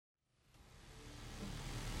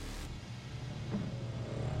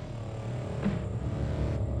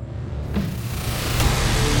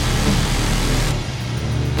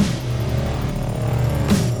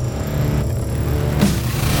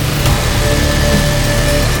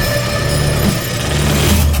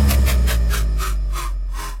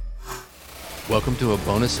Welcome to a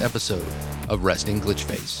bonus episode of Resting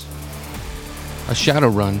Glitchface, a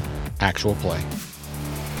Shadowrun actual play.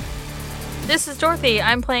 This is Dorothy.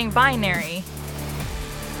 I'm playing Binary.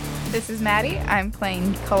 This is Maddie. I'm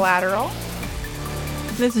playing Collateral.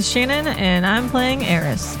 This is Shannon, and I'm playing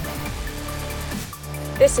Eris.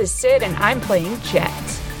 This is Sid, and I'm playing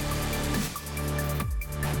Jet.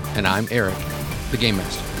 And I'm Eric, the Game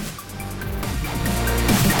Master.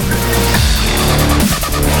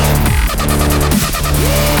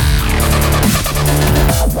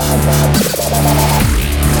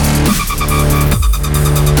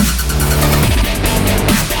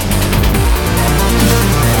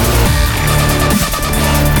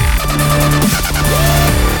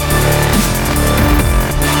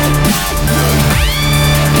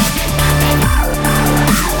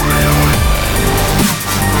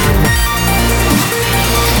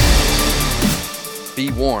 Be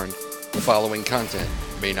warned, the following content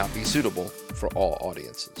may not be suitable for all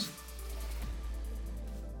audiences.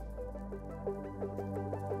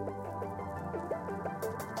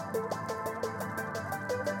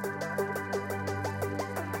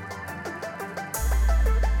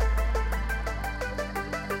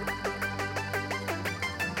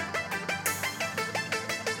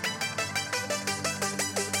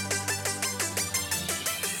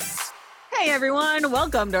 Hey everyone,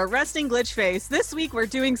 welcome to Resting Glitchface. This week we're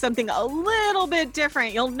doing something a little bit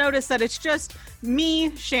different. You'll notice that it's just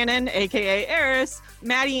me, Shannon, aka Eris,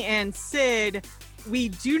 Maddie, and Sid. We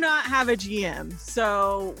do not have a GM,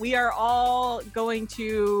 so we are all going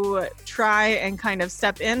to try and kind of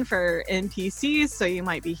step in for NPCs, so you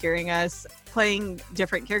might be hearing us playing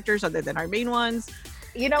different characters other than our main ones.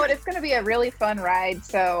 You know what? It's going to be a really fun ride,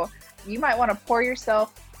 so you might want to pour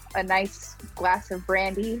yourself a nice glass of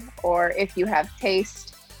brandy, or if you have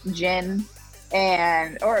taste, gin,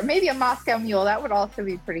 or maybe a Moscow Mule. That would also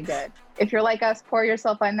be pretty good. If you're like us, pour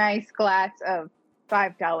yourself a nice glass of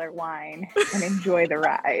 $5 wine and enjoy the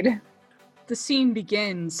ride. The scene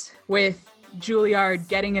begins with Juilliard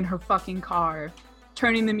getting in her fucking car,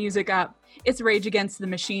 turning the music up. It's Rage Against the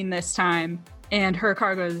Machine this time, and her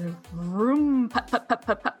car goes vroom, put, put, put,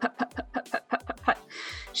 put, put, put, put, put, put, put, put, put.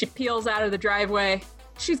 She peels out of the driveway.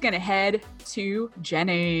 She's gonna head to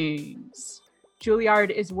Jennings.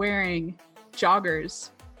 Juilliard is wearing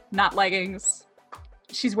joggers, not leggings.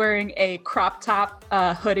 She's wearing a crop top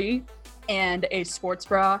hoodie and a sports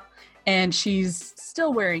bra, and she's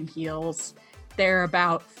still wearing heels. They're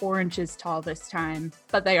about 4 inches tall this time,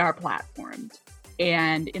 but they are platformed.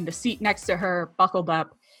 And in the seat next to her, buckled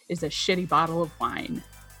up, is a shitty bottle of wine.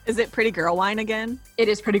 Is it Pretty Girl wine again? It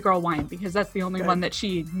is Pretty Girl wine, because that's the only Good. one that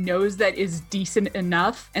she knows that is decent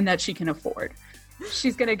enough and that she can afford.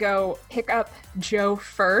 She's gonna go pick up Joe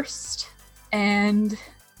first, and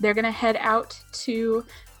they're gonna head out to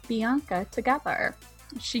Bianca together.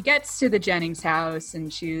 She gets to the Jennings house,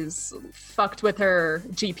 and she's fucked with her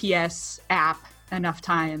GPS app enough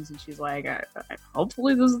times, and she's like,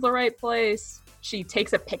 hopefully this is the right place. She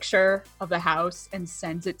takes a picture of the house and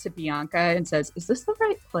sends it to Bianca and says, "Is this the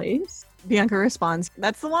right place?" Bianca responds,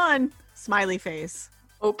 "That's the one." Smiley face.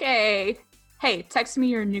 Okay. Hey, text me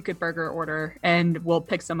your Naked Burger order and we'll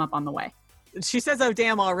pick some up on the way. She says, "Oh,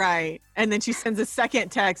 damn, all right." And then she sends a second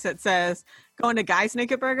text that says, "Going to Guy's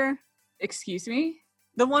Naked Burger?" Excuse me?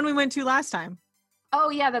 The one we went to last time. Oh,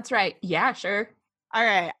 yeah, that's right. Yeah, sure. All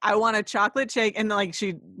right. I want a chocolate shake. And like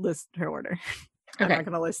she lists her order. I'm Okay. not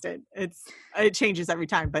going to list it. It changes every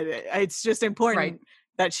time, but it's just important Right.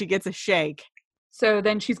 that she gets a shake. So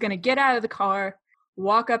then she's going to get out of the car,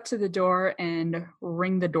 walk up to the door, and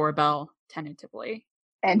ring the doorbell tentatively.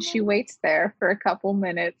 And she waits there for a couple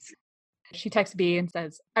minutes. She texts B and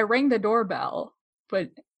says, "I rang the doorbell, but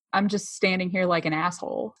I'm just standing here like an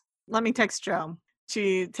asshole." Let me text Joe.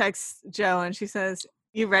 She texts Joe and she says,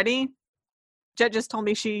 "You ready? Jet just told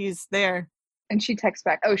me she's there." And she texts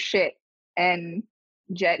back, "Oh shit." And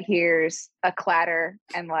Jet hears a clatter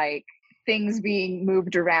and like things being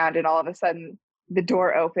moved around, and all of a sudden the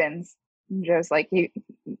door opens. And Joe's like, you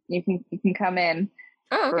can come in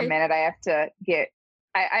Oh, for a okay. minute. I have to get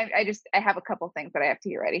I have a couple things that I have to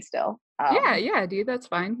get ready still. Yeah, dude, that's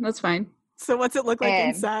fine. That's fine. So what's it look like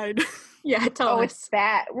And- inside? Yeah, tell Oh, us. it's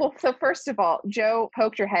that. Well, so first of all, Joe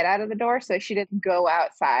poked her head out of the door, so she didn't go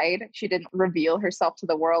outside. She didn't reveal herself to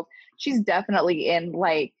the world. She's definitely in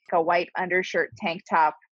like a white undershirt, tank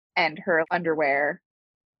top, and her underwear.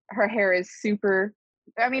 Her hair is super,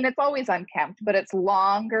 I mean, it's always unkempt, but it's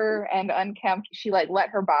longer and unkempt. She like let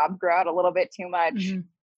her bob grow out a little bit too much, Mhm.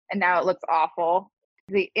 and now it looks awful.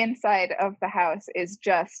 The inside of the house is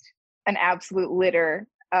just an absolute litter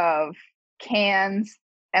of cans,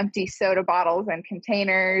 empty soda bottles and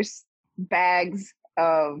containers, bags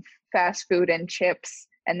of fast food and chips,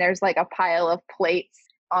 and there's like a pile of plates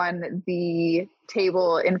on the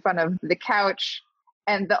table in front of the couch.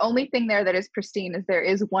 And the only thing there that is pristine is there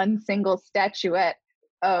is one single statuette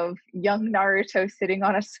of young Naruto sitting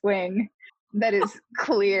on a swing that is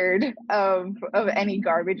cleared of any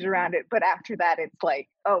garbage around it. But after that, it's like,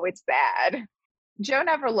 oh, it's bad. Joe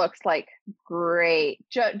never looks like great.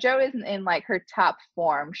 Joe isn't in like her top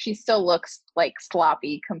form. She still looks like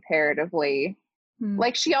sloppy comparatively.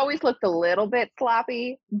 Like she always looked a little bit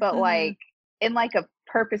sloppy, but like in like a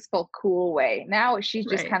purposeful, cool way. Now she's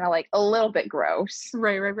just kind of like a little bit gross.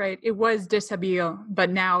 Right. It was dishabille,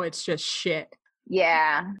 but now it's just shit.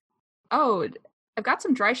 Yeah. Oh, I've got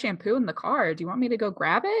some dry shampoo in the car. Do you want me to go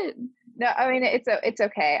grab it? No, I mean it's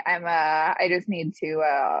okay. I just need to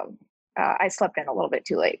I slept in a little bit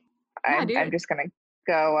too late. I'm just gonna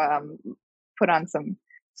go put on some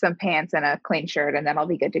pants and a clean shirt, and then I'll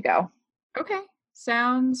be good to go. Okay,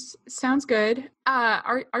 sounds good.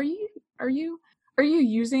 Are you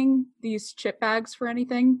using these chip bags for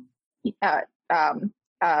anything?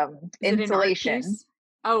 Insulation.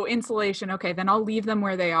 Oh, insulation. Okay, then I'll leave them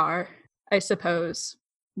where they are, I suppose.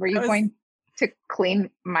 Were you going to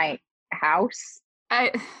clean my house?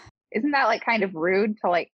 Isn't that like kind of rude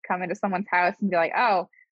to like come into someone's house and be like, oh,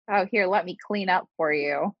 here, let me clean up for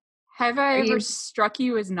you? Have I ever struck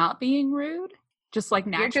you as not being rude? Just like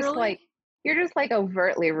naturally? You're just like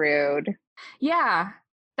overtly rude. Yeah,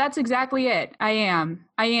 that's exactly it. I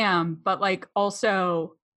am. But like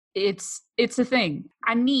also it's a thing.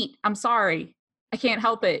 I'm neat. I'm sorry. I can't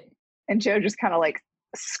help it. And Joe just kind of like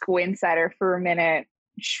squints at her for a minute,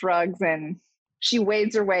 shrugs, and she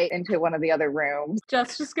wades her way into one of the other rooms.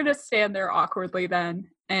 Jeff's just going to stand there awkwardly then.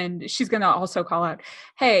 And she's going to also call out,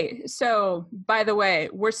 hey, so by the way,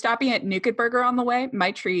 we're stopping at Naked Burger on the way,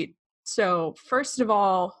 my treat. So first of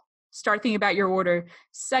all, start thinking about your order.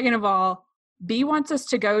 Second of all, B wants us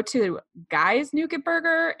to go to Guy's Naked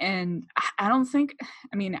Burger. And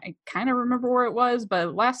I kind of remember where it was,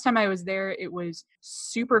 but last time I was there, it was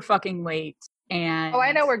super fucking late. And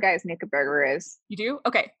I know where Guy's Naked Burger is. You do?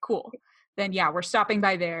 Okay, cool. Then yeah, we're stopping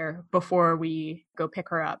by there before we go pick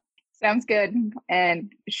her up. Sounds good.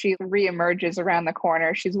 And she reemerges around the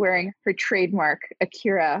corner. She's wearing her trademark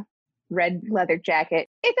Akira red leather jacket.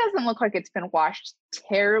 It doesn't look like it's been washed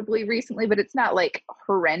terribly recently, but it's not like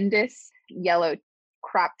horrendous. Yellow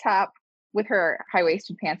crop top with her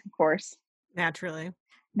high-waisted pants, of course. Naturally.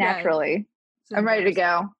 Yeah, I'm ready to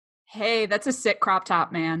go. Hey, that's a sick crop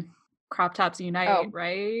top, man. Crop tops unite,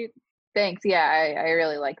 right? Thanks. Yeah, I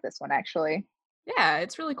really like this one, actually. Yeah,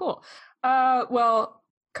 it's really cool. Well,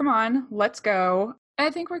 come on, let's go.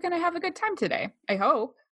 I think we're going to have a good time today. I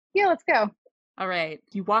hope. Yeah, let's go. All right.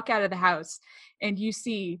 You walk out of the house and you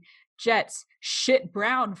see Jet's shit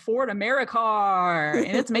brown Ford Americar,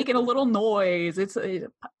 and it's making a little noise. It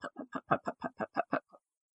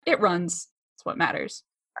runs. That's what matters.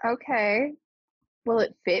 Okay. Will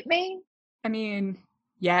it fit me? I mean,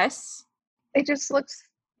 yes. It just looks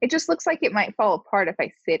like it might fall apart if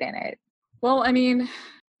I sit in it. Well, I mean,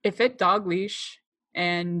 it fit dog leash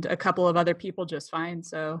and a couple of other people just fine,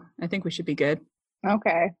 so I think we should be good.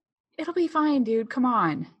 Okay. It'll be fine, dude. Come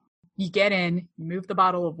on. You get in, you move the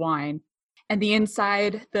bottle of wine, and the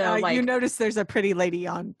inside, you notice there's a pretty lady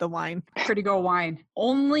on the wine. Pretty girl wine.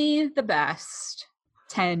 Only the best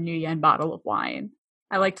 10 New Yen bottle of wine.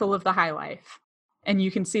 I like to live the high life. And you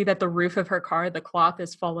can see that the roof of her car, the cloth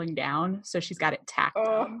is falling down, so she's got it tacked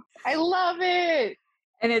on. I love it!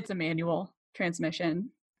 And it's a manual transmission.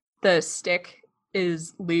 The stick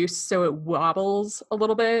is loose, so it wobbles a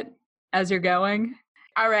little bit as you're going.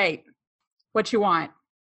 All right. What you want?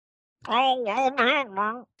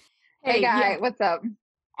 Hey, Guy, what's up?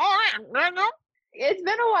 It's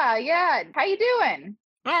been a while, yeah. How you doing?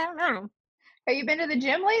 Have you been to the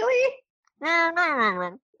gym lately?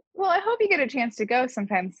 Well, I hope you get a chance to go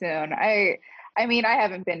sometime soon. I mean, I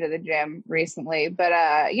haven't been to the gym recently, but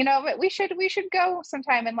we should go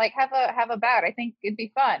sometime and like have a bout. I think it'd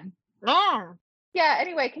be fun. Yeah.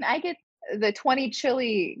 Anyway, can I get the 20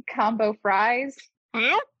 chili combo fries?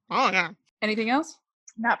 Anything else?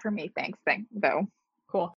 Not for me, thanks. Though.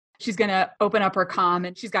 Cool. She's going to open up her comm,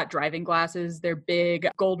 and she's got driving glasses. They're big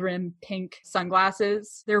gold rim pink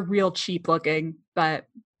sunglasses. They're real cheap looking, but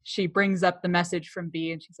she brings up the message from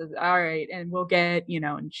B and she says, all right, and we'll get,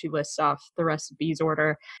 and she lists off the rest of B's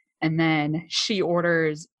order. And then she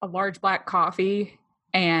orders a large black coffee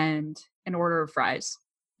and an order of fries.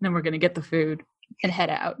 And then we're going to get the food and head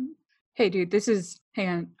out. Hey, dude, hang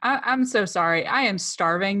on. I'm so sorry. I am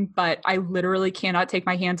starving, but I literally cannot take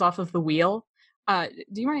my hands off of the wheel. Do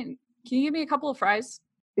you mind? Can you give me a couple of fries?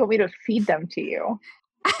 You want me to feed them to you?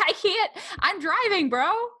 I can't. I'm driving,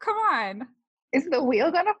 bro. Come on. Is the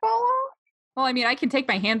wheel gonna fall off? Well, I mean, I can take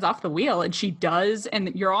my hands off the wheel, and she does,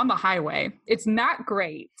 and you're on the highway. It's not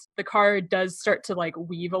great. The car does start to like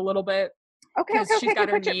weave a little bit Okay, because she's got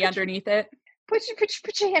her put your- knee underneath it. Put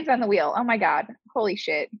your hands on the wheel. Oh my god. Holy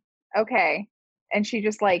shit. Okay. And she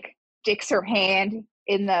just like sticks her hand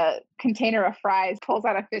in the container of fries, pulls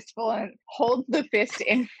out a fistful and holds the fist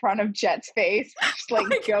in front of Jet's face. Just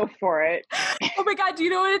like go for it. Oh my god, do you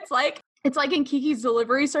know what it's like? It's like in Kiki's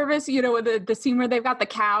Delivery Service, you know, the scene where they've got the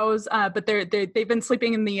cows, but they've been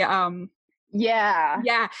sleeping in the Yeah.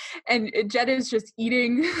 yeah, and Jet is just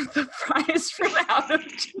eating the fries from out of.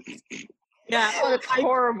 Yeah. Oh, it's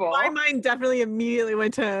horrible. My mind definitely immediately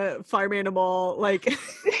went to farm animal like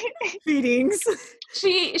feedings.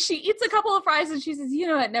 She eats a couple of fries and she says, "You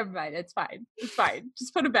know what? Never mind. It's fine. It's fine.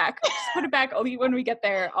 Just put it back. Just put it back. I'll eat when we get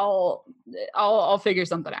there. I'll figure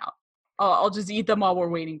something out. I'll just eat them while we're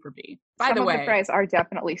waiting for B." By the way, the fries are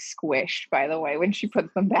definitely squished. By the way, when she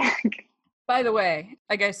puts them back. By the way,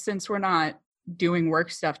 I guess since we're not doing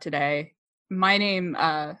work stuff today, my name,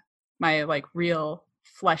 my like real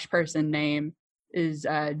flesh person name is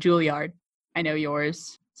Juilliard. I know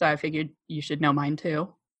yours, so I figured you should know mine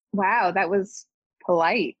too. Wow, that was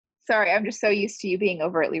polite. Sorry, I'm just so used to you being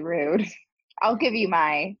overtly rude. I'll give you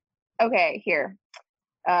okay, here.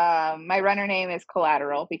 My runner name is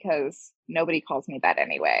Collateral because nobody calls me that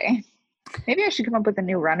anyway. Maybe I should come up with a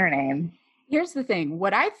new runner name. Here's the thing.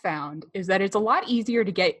 What I've found is that it's a lot easier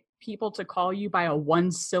to get people to call you by a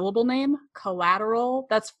one-syllable name. Collateral,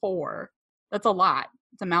 that's 4. That's a lot.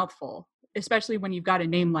 It's a mouthful, especially when you've got a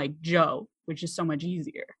name like Joe, which is so much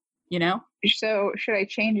easier, you know? So should I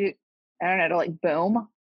change it, I don't know, to like Boom?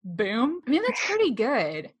 Boom. I mean, that's pretty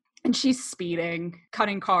good. And she's speeding,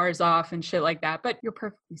 cutting cars off and shit like that, but you're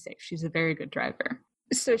perfectly safe. She's a very good driver.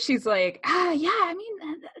 So she's like, yeah, I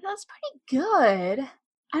mean, that's pretty good.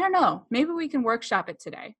 I don't know. Maybe we can workshop it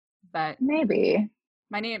today. But maybe.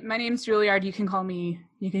 My name's Juilliard. You can call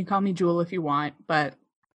me Jewel if you want, but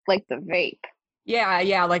like the vape.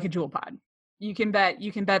 Yeah, like a Jewel pod. You can bet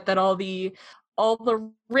that all the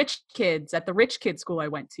rich kids at the rich kid school I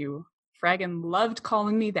went to fraggin' loved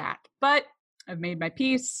calling me that. But I've made my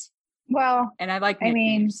peace. Well, and I like nicknames,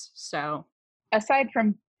 I mean, so aside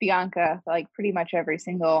from Bianca, like pretty much every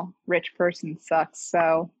single rich person sucks.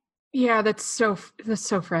 So yeah, that's so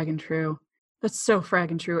fraggin' true. That's so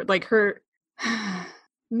fraggin' true. Like her,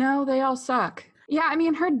 no, they all suck. Yeah, I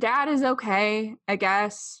mean, her dad is okay, I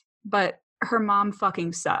guess, but her mom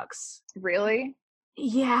fucking sucks. Really?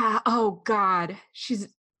 Yeah. Oh God, she's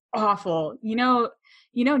awful. You know,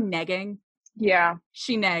 negging. Yeah,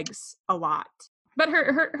 she negs a lot, but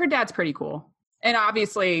her dad's pretty cool, and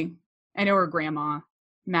obviously, I know her grandma,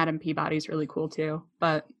 Madame Peabody's really cool too.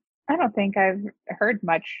 But I don't think I've heard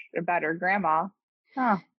much about her grandma.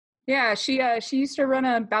 Huh. Yeah, she used to run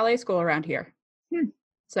a ballet school around here.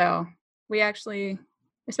 So I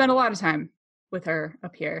spent a lot of time with her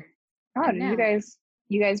up here. Oh, did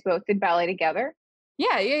you guys both did ballet together?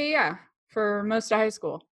 Yeah. For most of high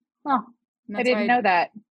school. Oh, I didn't know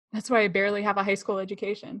that. That's why I barely have a high school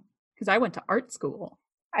education, because I went to art school.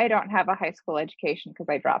 I don't have a high school education because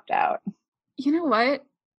I dropped out. You know what?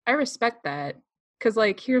 I respect that. Because,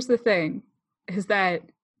 like, here's the thing, is that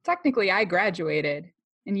technically I graduated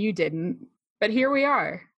and you didn't. But here we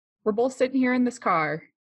are. We're both sitting here in this car.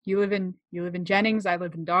 You live in Jennings. I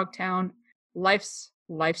live in Dogtown. Life's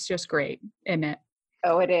just great, isn't it?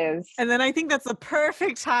 Oh, it is. And then I think that's the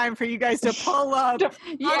perfect time for you guys to pull up.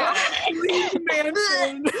 Yeah.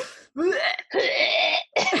 Mansion.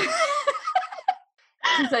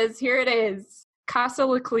 She says, here it is. Casa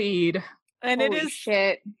Laclede. And Holy it is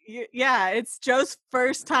shit. Yeah, it's Joe's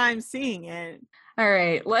first time seeing it. All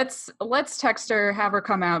right, let's text her, have her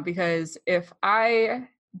come out, because if I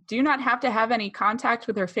do not have to have any contact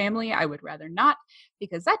with her family, I would rather not,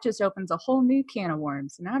 because that just opens a whole new can of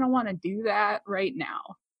worms, and I don't want to do that right now.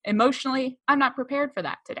 Emotionally, I'm not prepared for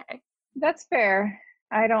that today. That's fair.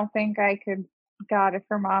 I don't think I could. God, if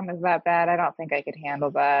her mom is that bad, I don't think I could handle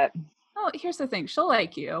that. Oh, here's the thing. She'll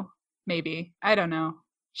like you. Maybe. I don't know.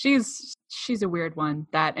 She's a weird one,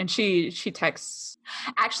 and she texts.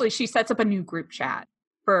 Actually, she sets up a new group chat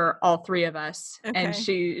for all 3 of us. Okay. And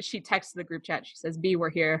she texts the group chat. She says, B, we're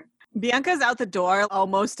here. Bianca's out the door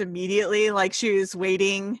almost immediately, like she was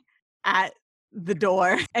waiting at the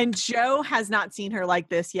door. And Joe has not seen her like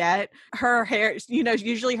this yet. Her hair,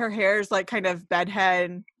 usually her hair is like kind of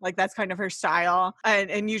bedhead, like that's kind of her style.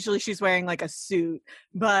 And usually she's wearing like a suit,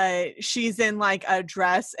 but she's in like a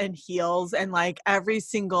dress and heels, and like every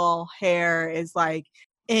single hair is like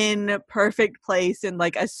in perfect place in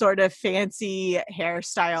like a sort of fancy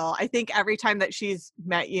hairstyle. I think every time that she's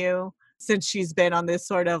met you since she's been on this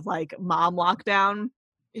sort of like mom lockdown,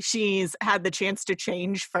 she's had the chance to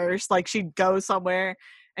change first. Like she'd go somewhere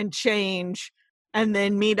and change and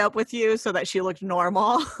then meet up with you so that she looked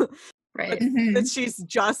normal. Right. Since she's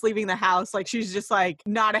just leaving the house, like she's just like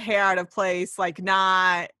not a hair out of place, like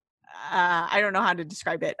not I don't know how to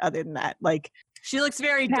describe it other than that. Like she looks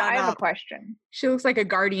very Now, done I have a up. question. She looks like a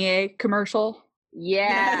Garnier commercial. Yeah.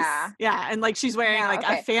 Yes. Yeah, and like she's wearing Yeah, like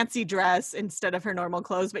okay. a fancy dress instead of her normal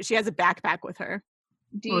clothes, but she has a backpack with her.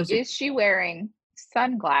 Is she wearing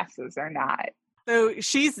sunglasses or not? So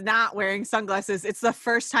she's not wearing sunglasses. It's the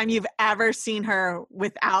first time you've ever seen her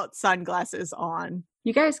without sunglasses on.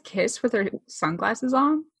 You guys kiss with her sunglasses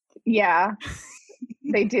on? Yeah,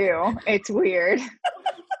 they do. It's weird.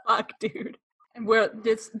 Fuck, dude. And we're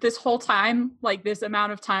this whole time, like this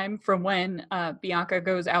amount of time from when Bianca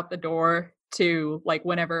goes out the door to like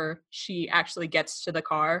whenever she actually gets to the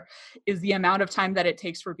car is the amount of time that it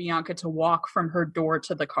takes for Bianca to walk from her door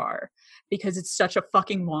to the car because it's such a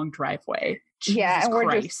fucking long driveway. Yeah, Jesus and we're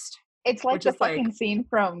Christ. just it's like Which the is like- fucking scene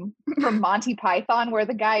from Monty Python where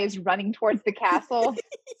the guy is running towards the castle.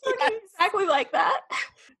 exactly like that.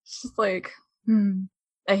 It's just like,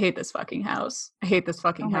 I hate this fucking house. I hate this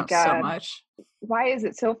fucking Oh my house so God. much. Why is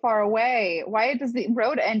it so far away? Why does the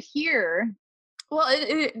road end here? Well,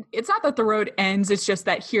 it's not that the road ends. It's just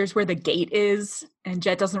that here's where the gate is, and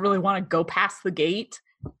Jet doesn't really want to go past the gate.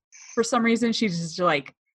 For some reason, she's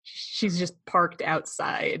just parked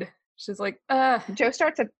outside. She's like, Joe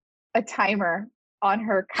starts a timer on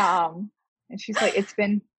her comm, and she's like, "It's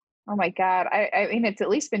been, oh my God! I mean, it's at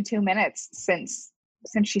least been 2 minutes since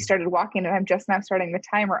she started walking, and I'm just now starting the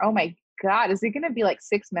timer. Oh my God, is it going to be like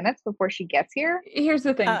 6 minutes before she gets here?" here's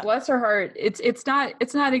the thing. Bless her heart. It's not.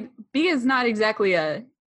 B is not exactly a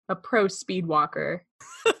pro speed walker.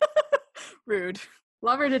 Rude.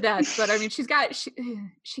 Love her to death, but I mean, she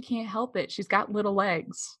can't help it. She's got little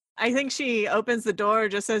legs. I think she opens the door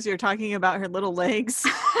just as you're talking about her little legs.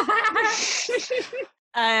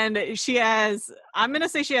 And I'm going to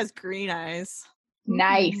say she has green eyes.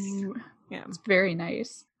 Nice. Ooh, Yeah. it's very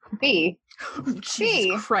nice. B,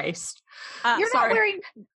 Jesus Christ. you're not Sorry.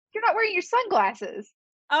 wearing your sunglasses.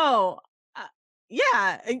 Oh,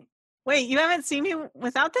 yeah. Wait, you haven't seen me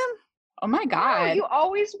without them? Oh my No, God. you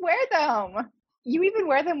always wear them. You even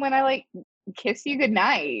wear them when I like kiss you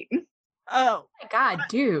goodnight. Oh, my God,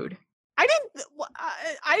 dude. I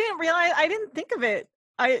didn't realize, I didn't think of it.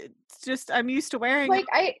 I'm used to wearing Like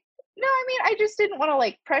I just didn't want to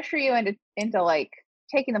like pressure you into like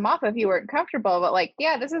taking them off if you weren't comfortable. But like,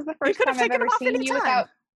 yeah, this is the You first could time have I've taken ever them off seen you anytime. without.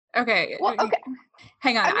 Okay. Well, okay.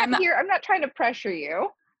 Hang on. I'm not trying to pressure you.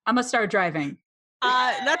 I'm gonna start driving.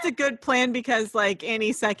 That's a good plan because like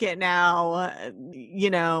any second now,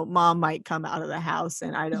 mom might come out of the house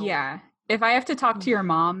and I don't. Yeah. If I have to talk to your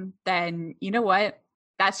mom, then you know what?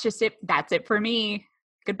 That's just it. That's it for me.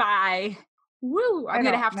 Goodbye. Woo. I'm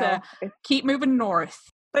gonna have to keep moving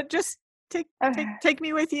north. But just take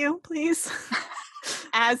me with you, please.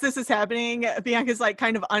 As this is happening, Bianca's like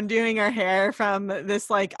kind of undoing her hair from this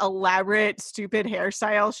like elaborate, stupid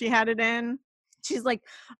hairstyle she had it in. She's like,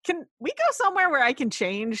 "Can we go somewhere where I can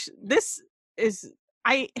change?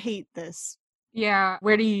 I hate this." Yeah.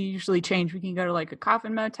 Where do you usually change? We can go to like a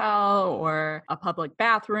coffin motel or a public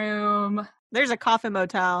bathroom. There's a coffin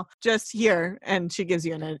motel just here, and she gives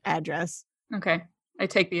you an address. Okay. I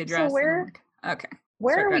take the address. and where- I'm like, okay.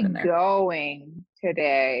 Where Start are we driving there. going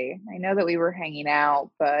today? I know that we were hanging out,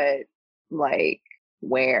 but like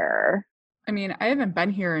where? I mean, I haven't been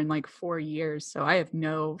here in like 4 years, so I have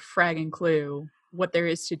no fragging clue what there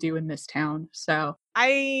is to do in this town. So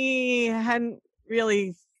I hadn't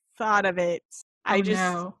really thought of it.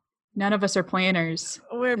 no. None of us are planners.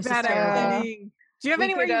 We're This is bad at terrible. planning. Do you have We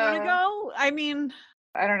anywhere could, you want to go? I mean,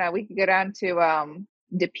 I don't know. We could go down to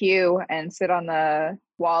Depew and sit on the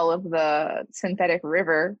wall of the synthetic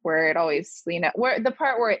river where it always, where the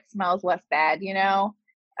part where it smells less bad,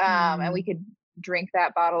 and we could drink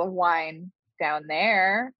that bottle of wine down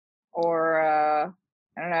there, or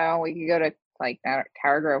I don't know, we could go to like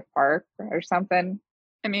Tower Grove Park or something.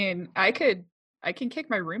 I mean, I can kick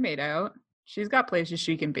my roommate out. She's got places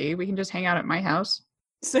she can be. We can just hang out at my house.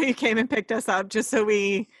 so you came and picked us up just so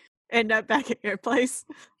we end up back at your place.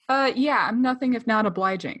 Yeah, I'm nothing if not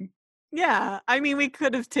obliging. Yeah, I mean, we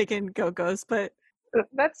could have taken Go-Go's, but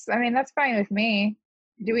That's fine with me.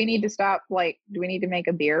 Do we need to stop? Like, do we need to make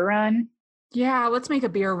a beer run? Yeah, let's make a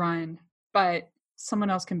beer run. But someone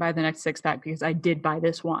else can buy the next 6-pack because I did buy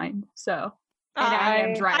this wine. So, and I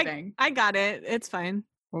am driving. I got it. It's fine.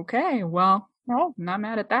 Okay, well, Oh, I'm not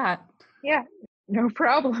mad at that. yeah, no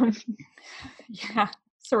problem. Yeah.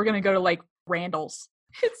 So we're gonna go to like Randall's.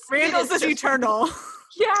 Randall's is just- eternal.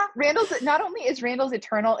 Yeah. Randall's, not only is Randall's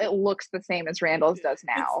eternal, it looks the same as Randall's does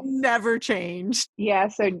now. It's never changed. Yeah,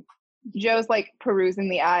 so Joe's like perusing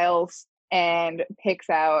the aisles and picks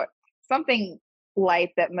out something light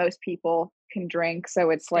that most people can drink. So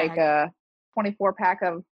it's like Stag. a 24-pack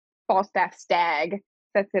of Falstaff Stag,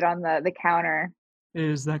 sets it on the counter.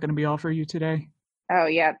 Is that going to be all for you today? Oh,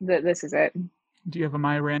 yeah, this is it. Do you have a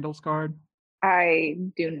My Randall's card? I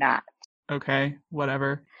do not. Okay,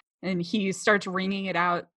 whatever. And he starts ringing it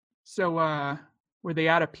out. So, were they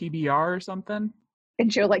out of PBR or something?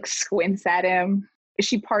 And Joe like squints at him.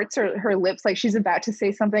 She parts her lips like she's about to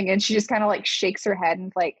say something, and she just kind of like shakes her head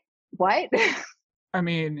and like, what? I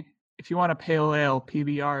mean, if you want a pale ale,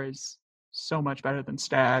 PBR is so much better than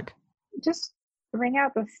Stag. Just ring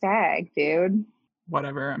out the Stag, dude.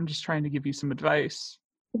 Whatever, I'm just trying to give you some advice.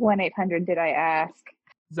 1-800 did I ask?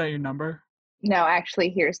 Is that your number? No, actually,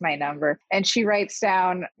 here's my number. And she writes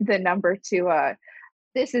down the number to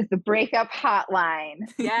this is the breakup hotline.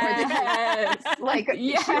 Yes. Like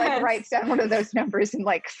Yes. she like writes down one of those numbers and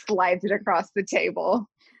like slides it across the table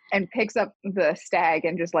and picks up the Stag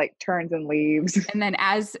and just like turns and leaves. And then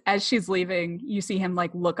as she's leaving, you see him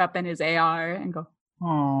like look up in his AR and go,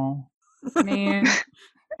 Oh, man.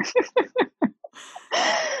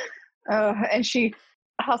 And she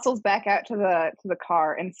hustles back out to the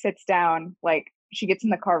car and sits down. Like she gets in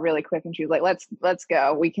the car really quick and she's like, let's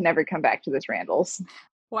go. We can never come back to this Randall's.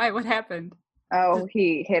 Why? What happened? Oh,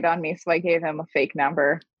 he hit on me, so I gave him a fake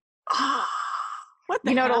number. What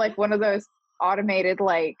the You know, to hell? like one of those automated,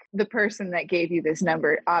 like the person that gave you this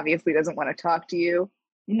number obviously doesn't want to talk to you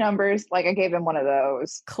numbers. Like I gave him one of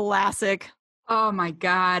those. Classic. Oh my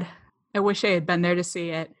God. I wish I had been there to see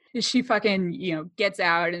it. She fucking, gets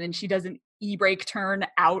out and then she does an e-brake turn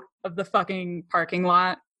out of the fucking parking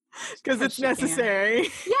lot. Because it's she can. necessary.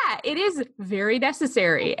 Yeah, it is very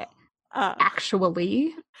necessary,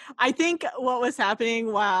 actually. I think what was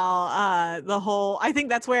happening while I think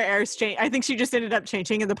that's where Eris changed. I think she just ended up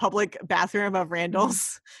changing in the public bathroom of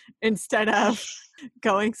Randall's instead of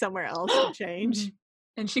going somewhere else to change. Mhm.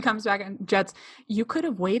 And she comes back and jets, you could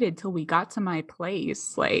have waited till we got to my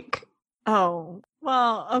place. Like, Oh,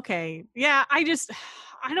 well, okay. Yeah, I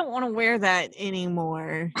don't want to wear that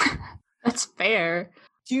anymore. that's fair.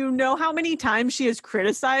 Do you know how many times she has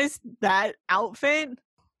criticized that outfit?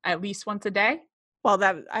 At least once a day. Well,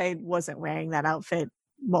 that I wasn't wearing that outfit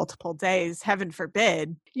multiple days, heaven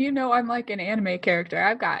forbid. I'm like an anime character.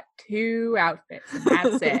 I've got 2 outfits and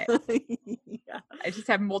that's it. Yeah. I just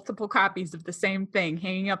have multiple copies of the same thing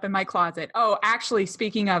hanging up in my closet. Oh, actually,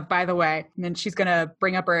 speaking of, by the way, and then she's going to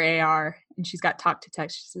bring up her AR and she's got talk to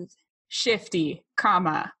text. She says, Shifty,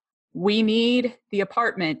 we need the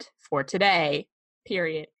apartment for today,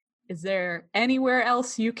 period. Is there anywhere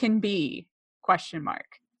else you can be? ?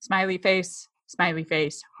 Smiley face,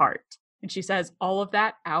 heart. And she says all of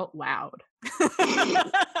that out loud.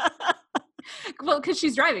 Well, because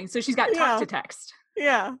she's driving, so she's got talk to text.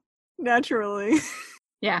 Yeah, naturally.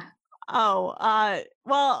 Yeah. Oh,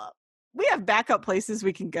 well, we have backup places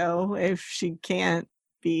we can go if she can't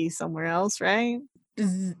be somewhere else, right?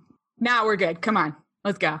 Now we're good. Come on,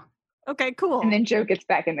 let's go. Okay, cool. And then Joe gets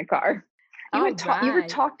back in the car. You were Alright.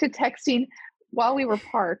 talk to texting while we were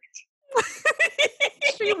parked.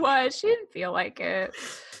 She was. She didn't feel like it.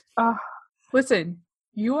 Oh, Listen,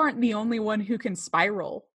 you aren't the only one who can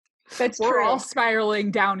spiral. that's We're true. all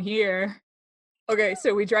spiraling down here. Okay,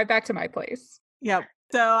 so we drive back to my place. Yep.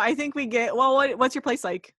 So I think we get, well, what's your place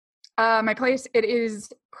like? My place, it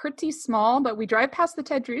is pretty small, but we drive past the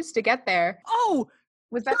Ted Drews to get there. Oh,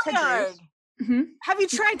 Was that Ted Juilliard. Drews? Mhm. Have you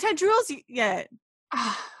tried Ted Drews yet?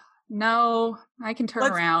 No, I can turn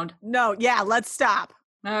Let's- around. No, yeah, let's stop.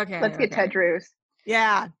 Okay. Let's get okay. Ted Drews.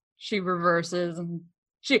 Yeah. She reverses and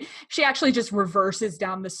she actually just reverses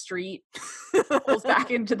down the street, pulls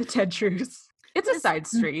back into the Ted Drews. It's a side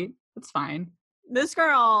street. It's fine. This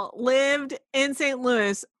girl lived in St.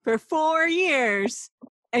 Louis for 4 years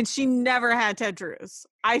and she never had Ted Drews.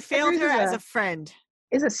 I failed Drews her is as a- a friend.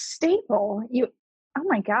 Is a staple. Oh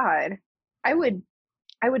my God. I would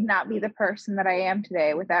not be the person that I am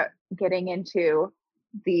today without getting into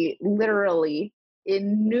the literally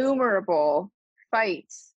innumerable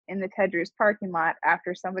fights in the Ted Drews parking lot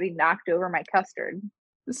after somebody knocked over my custard.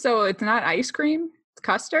 So it's not ice cream, it's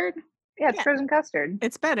custard? Yeah, it's Yeah. frozen custard.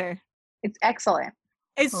 It's better. It's excellent.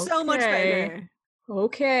 It's so much Okay. better.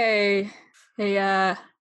 Okay. Hey,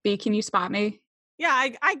 B, can you spot me? Yeah,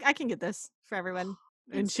 I can get this for everyone.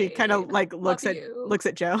 And she Insane. kind of like looks Love at you. looks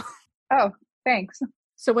at Joe. Oh, thanks.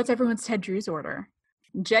 So what's everyone's Ted Drew's order?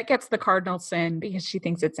 Jet gets the cardinal sin because she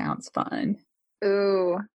thinks it sounds fun.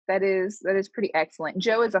 Ooh, that is pretty excellent.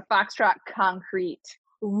 Joe is a foxtrot concrete,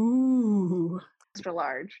 Ooh. extra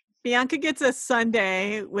large. Bianca gets a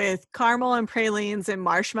sundae with caramel and pralines and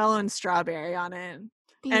marshmallow and strawberry on it.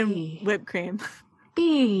 And B. whipped cream.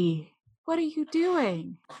 B. What are you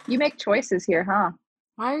doing? You make choices here, huh?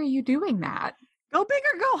 Why are you doing that? Go big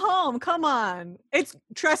or go home. Come on.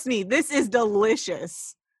 Trust me, this is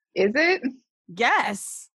delicious. Is it?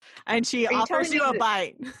 Yes. And she Are you offers telling you me a that-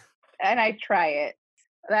 bite. And I try it.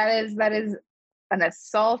 That is an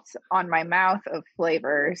assault on my mouth of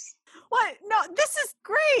flavors. What? No, this is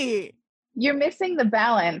great. You're missing the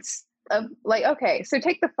balance of, like, okay, so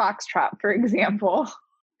take the foxtrot, for example.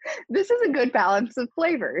 This is a good balance of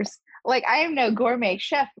flavors. Like, I am no gourmet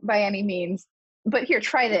chef by any means, but here,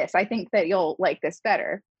 try this. I think that you'll like this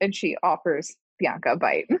better. And she offers Bianca a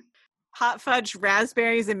bite. Hot fudge,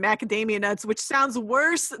 raspberries, and macadamia nuts, which sounds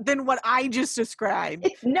worse than what I just described.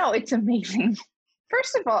 No, it's amazing.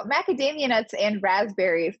 First of all, macadamia nuts and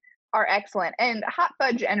raspberries are excellent. And hot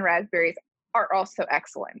fudge and raspberries are also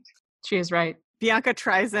excellent. She is right. Bianca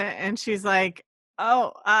tries it and she's like,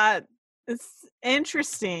 oh, it's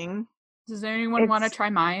interesting. Does anyone want to It's- try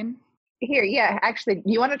mine? Here, yeah, actually,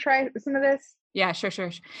 you want to try some of this? Yeah,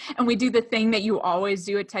 sure. And we do the thing that you always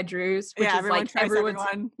do at Ted Drew's, which Yeah, is everyone like tries everyone's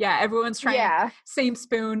everyone. Yeah, everyone's trying Yeah, same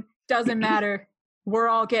spoon, doesn't matter. We're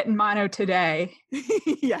all getting mono today.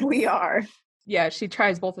 Yes. we are. Yeah, she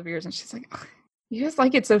tries both of yours and she's like, "Ugh, you just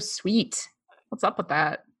like it so sweet. What's up with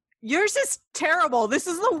that?" Yours is terrible. This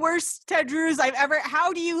is the worst Ted Drew's I've ever.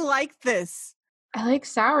 How do you like this? I like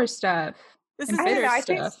sour stuff. This and is I don't bitter know, I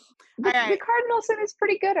think stuff. the Alright. Cardinal sin is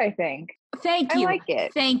pretty good, I think. Thank I you. like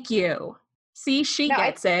it. Thank you. See, she No,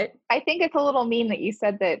 gets it. I think it's a little mean that you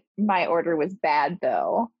said that my order was bad,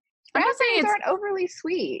 though. I'm not saying Raspberries it's aren't overly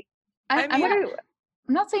sweet. I, I I'm, mean- not, What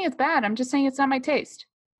I'm not saying it's bad. I'm just saying it's not my taste.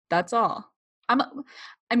 That's all.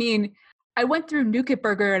 I mean, I went through Nugget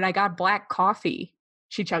Burger and I got black coffee.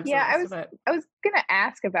 She chugs Yeah, the I rest of it. I was gonna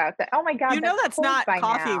ask about that. Oh my god, You know that's cold not by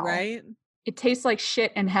coffee, now. right? It tastes like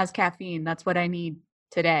shit and has caffeine. That's what I need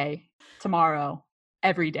today, tomorrow,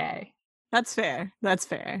 every day. That's fair. That's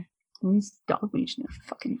fair. These dog leash no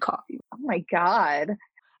fucking coffee. Oh my god.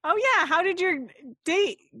 Oh yeah, how did your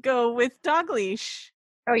date go with Dog Leash?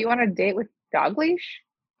 Oh, you want a date with Dog Leash?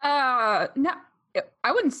 No,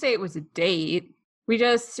 I wouldn't say it was a date.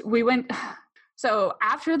 We went. So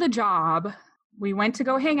after the job, we went to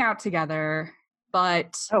go hang out together.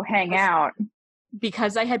 But Oh, hang Yes. out.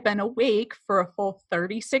 because I had been awake for a full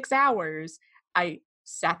 36 hours, I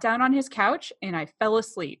sat down on his couch and I fell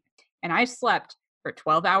asleep. And I slept for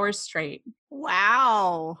 12 hours straight.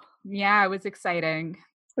 Wow. Yeah, it was exciting.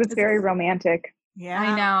 It's very romantic. Yeah.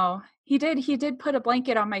 I know. He did put a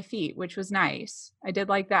blanket on my feet, which was nice. I did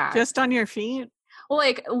like that. Just on your feet? well,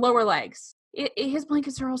 like lower legs. His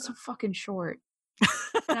blankets are all so fucking short.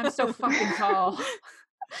 And I'm so fucking tall.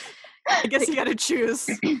 I guess you gotta choose.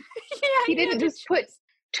 Yeah, He didn't had to just put choose.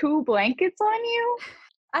 2 blankets on you?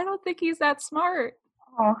 I don't think he's that smart.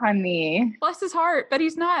 Oh, honey. Bless his heart, but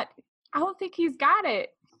he's not. I don't think he's got it.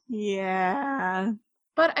 Yeah.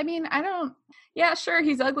 But I mean, yeah, sure,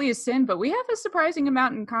 he's ugly as sin, but we have a surprising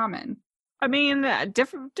amount in common. I mean,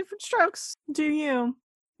 different strokes. Do you?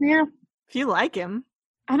 Yeah. If you like him.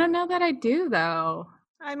 I don't know that I do, though.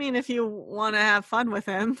 I mean, if you want to have fun with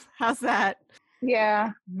him, how's that?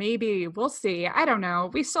 Yeah. Maybe. We'll see. I don't know.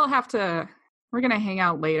 We're going to hang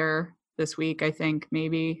out later this week, I think,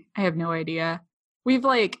 maybe. I have no idea. We've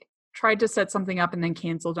tried to set something up and then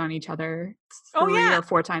canceled on each other 3 yeah. or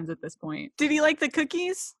 4 times at this point. Did he like the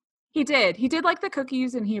cookies? He did. He did like the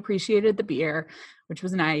cookies and he appreciated the beer, which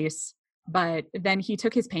was nice. But then he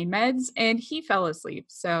took his pain meds and he fell asleep.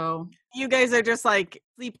 So You guys are just like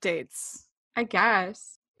sleep dates. I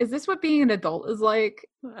guess. Is this what being an adult is like?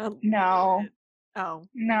 No. Oh.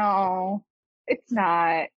 No. It's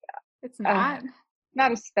not. It's not.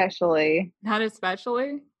 Not especially. Not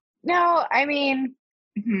especially. No, I mean,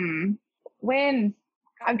 when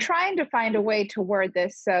I'm trying to find a way to word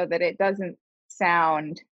this so that it doesn't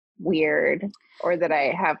sound weird or that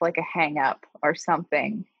I have like a hang up or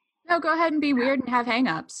something. No, go ahead and be weird and have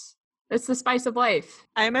hangups. It's the spice of life.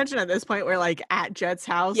 I imagine at this point we're like at Jet's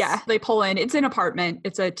house. Yeah, they pull in. It's an apartment.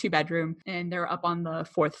 It's a 2-bedroom, and they're up on the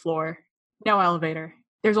 4th floor. No elevator.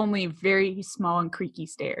 There's only very small and creaky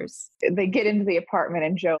stairs. They get into the apartment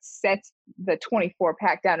and Joe sets the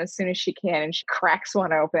 24-pack down as soon as she can and she cracks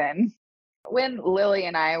one open. When Lily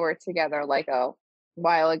and I were together like a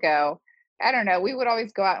while ago, I don't know, we would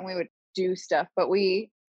always go out and we would do stuff, but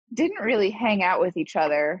we didn't really hang out with each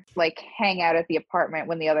other, like hang out at the apartment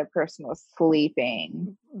when the other person was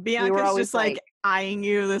sleeping. Bianca's always just like eyeing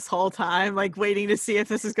you this whole time, like waiting to see if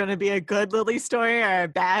this is going to be a good Lily story or a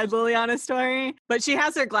bad Liliana story. But she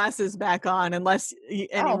has her glasses back on unless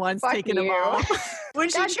anyone's taken them off. When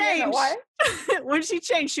she changed, when she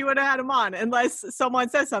changed, she would have had them on unless someone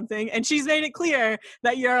says something. And she's made it clear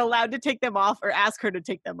that you're allowed to take them off or ask her to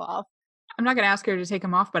take them off. I'm not going to ask her to take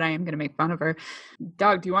them off, but I am going to make fun of her.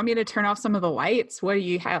 Doug, do you want me to turn off some of the lights? What do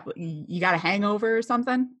you have? You got a hangover or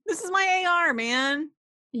something? This is my AR, man.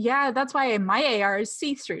 Yeah, that's why my AR is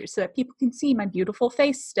see-through so that people can see my beautiful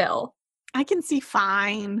face still. I can see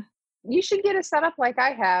fine. You should get a setup like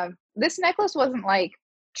I have. This necklace wasn't like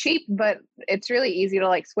cheap, but it's really easy to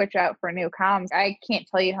like switch out for new comms. I can't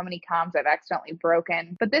tell you how many comms I've accidentally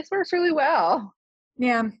broken, but this works really well.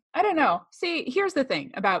 Yeah, I don't know. See, here's the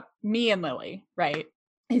thing about me and Lily, right?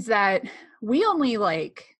 Is that we had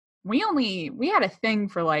a thing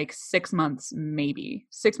for like 6 months, maybe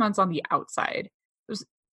 6 months on the outside. It was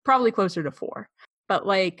probably closer to 4. But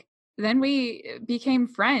like, then we became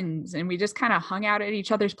friends and we just kind of hung out at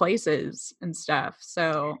each other's places and stuff.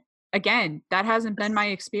 So again, that hasn't been my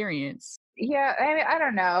experience. Yeah, I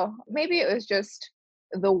don't know. Maybe it was just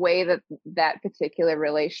the way that particular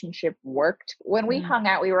relationship worked. When we hung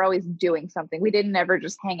out, we were always doing something. We didn't ever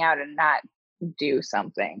just hang out and not do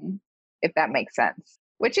something, if that makes sense.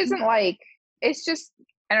 Which isn't like, it's just,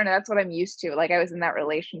 I don't know, that's what I'm used to. Like I was in that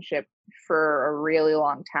relationship for a really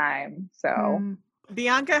long time. So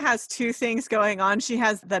Bianca has 2 things going on. She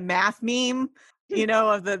has the math meme, you know,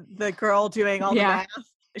 of the girl doing all the math.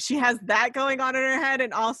 She has that going on in her head,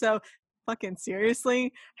 and also fucking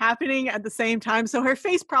seriously happening at the same time. So her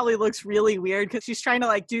face probably looks really weird because she's trying to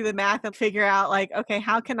like do the math and figure out like, okay,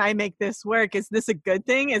 how can I make this work? Is this a good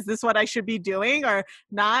thing? Is this what I should be doing or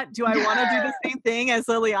not? Do I want to do the same thing as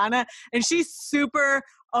Liliana? And she's super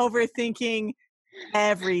overthinking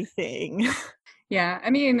everything. Yeah, I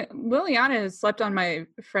mean, Liliana has slept on my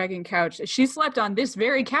fragging couch. She slept on this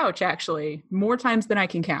very couch, actually, more times than I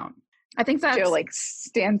can count. I think that's... Joe, like,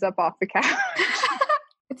 stands up off the couch.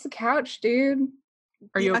 It's a couch, dude.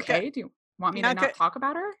 Are you okay? Do you want me to not talk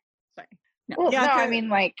about her? Sorry. No. Well, Bianca, no, I mean,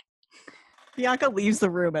 like... Bianca leaves the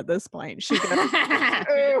room at this point. She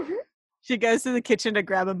goes to the kitchen to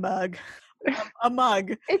grab a mug. A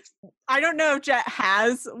mug. I don't know if Jet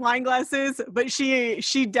has wine glasses, but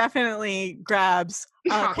she definitely grabs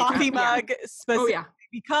a coffee mug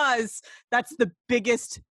because that's the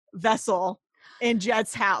biggest vessel in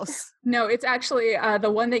Jet's house. No, it's actually the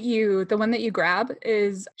one that you grab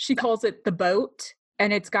is, she calls it the boat,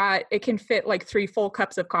 and it can fit like 3 full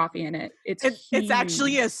cups of coffee in it. It's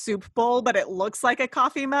actually a soup bowl, but it looks like a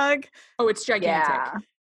coffee mug. Oh, it's gigantic. Yeah.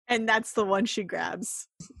 And that's the one she grabs.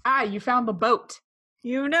 You found the boat.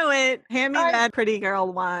 You know it. Hand me that pretty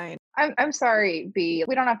girl wine. I'm sorry, B.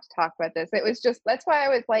 We don't have to talk about this. It was just, that's why I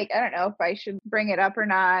was like, I don't know if I should bring it up or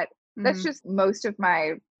not. That's just most of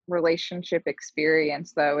my relationship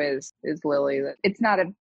experience, though, is Lily. It's not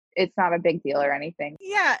a big deal or anything.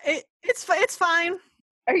 Yeah, it's fine.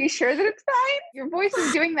 Are you sure that it's fine? Your voice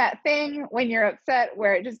is doing that thing when you're upset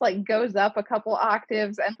where it just like goes up a couple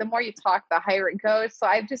octaves, and the more you talk, the higher it goes. So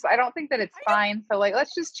I don't think that it's fine. So like,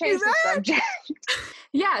 let's just change the subject.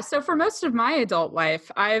 Yeah. So for most of my adult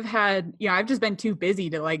life, I've just been too busy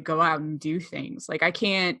to like go out and do things. Like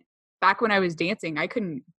back when I was dancing, I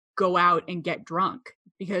couldn't go out and get drunk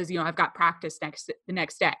because, I've got practice the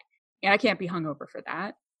next day and I can't be hungover for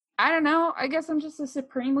that. I don't know. I guess I'm just a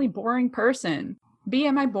supremely boring person. B,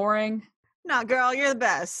 am I boring? No, girl, you're the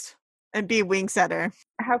best. And B, winks at her.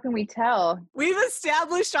 How can we tell? We've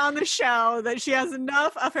established on the show that she has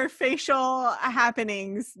enough of her facial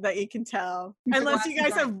happenings that you can tell. Unless you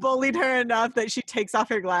guys have bullied her enough that she takes off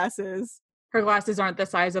her glasses. Her glasses aren't the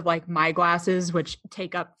size of like my glasses, which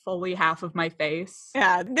take up fully half of my face.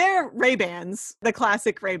 Yeah, they're Ray-Bans. The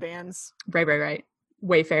classic Ray-Bans. Right.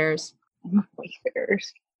 Wayfarers.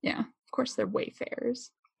 Wayfarers. Yeah, of course they're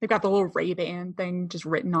Wayfarers. They've got the little Ray-Ban thing just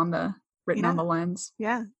written on the lens.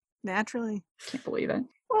 Yeah, naturally. Can't believe it.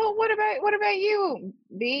 Well, what about you,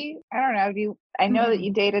 B? I don't know. I know that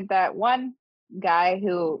you dated that one guy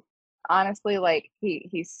who, honestly, like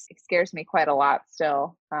he scares me quite a lot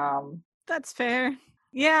still. That's fair.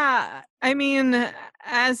 Yeah, I mean,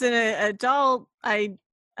 as an adult, I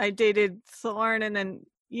dated Thorn and then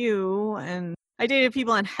you, and I dated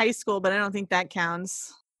people in high school, but I don't think that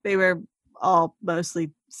counts. They were all mostly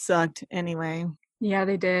sucked anyway. Yeah,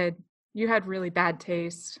 they did. You had really bad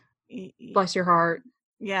taste. Bless your heart.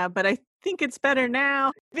 Yeah, but think it's better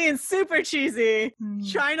now. Being super cheesy,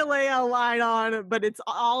 trying to lay a line on, but it's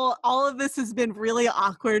all of this has been really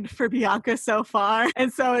awkward for Bianca so far.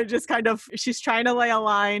 And so it just kind of, she's trying to lay a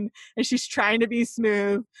line and she's trying to be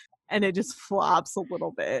smooth and it just flops a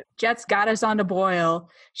little bit. Jet's got us on to boil.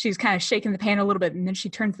 She's kind of shaking the pan a little bit and then she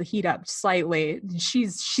turns the heat up slightly.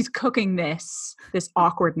 She's cooking this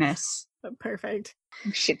awkwardness. Perfect.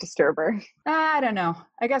 Shit disturber. I don't know.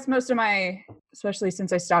 I guess most of my, especially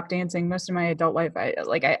since I stopped dancing, most of my adult life, I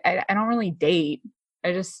don't really date.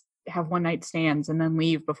 I just have one night stands and then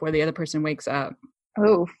leave before the other person wakes up.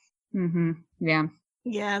 Oh. Mm-hmm. Yeah.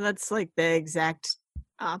 Yeah, that's like the exact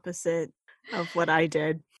opposite of what I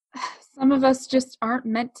did. Some of us just aren't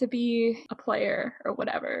meant to be a player or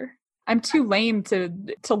whatever. I'm too lame to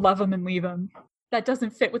love them and leave them. That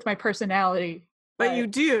doesn't fit with my personality. But you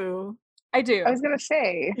do. I do. I was going to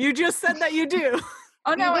say. You just said that you do.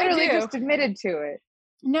 Oh, no, you literally I do. just admitted to it.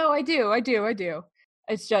 No, I do.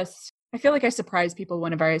 It's just, I feel like I surprise people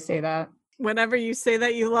whenever I say that. Whenever you say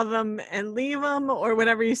that you love them and leave them, or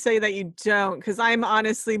whenever you say that you don't, because I'm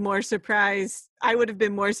honestly more surprised. I would have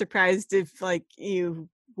been more surprised if like you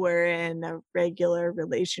were in a regular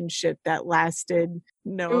relationship that lasted.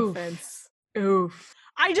 No offense. Oof.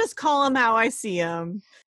 I just call them how I see them.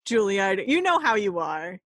 Juilliard, you know how you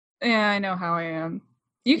are. Yeah, I know how I am.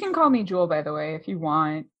 You can call me Jewel, by the way, if you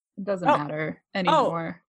want. It doesn't matter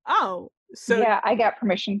anymore. So yeah, I got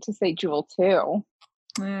permission to say Jewel too.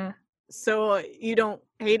 Yeah. So you don't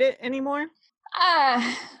hate it anymore?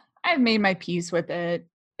 I've made my peace with it.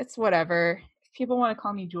 It's whatever. If people want to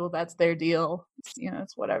call me Jewel, that's their deal.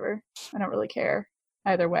 It's whatever. I don't really care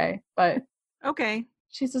either way. But okay.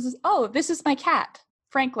 She says, "Oh, this is my cat,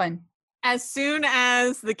 Franklin." As soon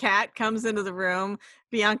as the cat comes into the room,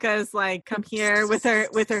 Bianca is like, "Come here," with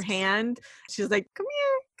her hand. She's like, "Come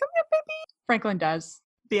here, baby." Franklin does.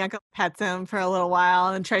 Bianca pets him for a little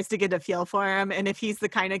while and tries to get a feel for him. And if he's the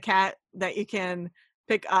kind of cat that you can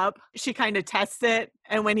pick up, she kind of tests it.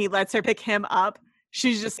 And when he lets her pick him up,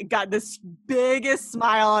 she's just got this biggest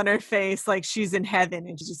smile on her face, like she's in heaven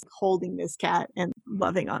and she's just holding this cat and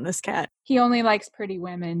loving on this cat. He only likes pretty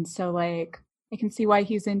women, so like I can see why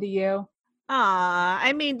he's into you.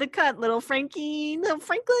 I made the cut, little Franklin.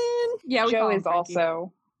 Yeah, Joe is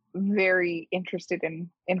also very interested in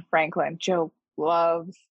Franklin. Joe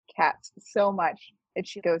loves cats so much that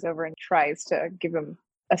she goes over and tries to give him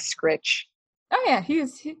a scritch. Oh yeah,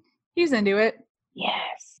 he's into it.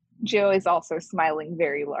 Yes. Joe is also smiling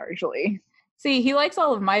very largely. See, he likes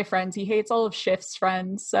all of my friends. He hates all of Shift's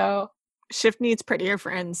friends, so Shift needs prettier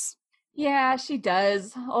friends. Yeah, she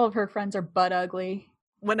does. All of her friends are butt ugly.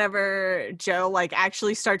 Whenever Joe like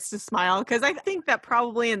actually starts to smile, because I think that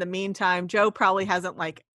probably in the meantime, Joe probably hasn't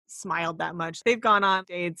like smiled that much. They've gone on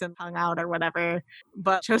dates and hung out or whatever,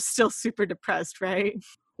 but Joe's still super depressed, right?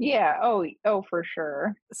 Yeah. Oh, for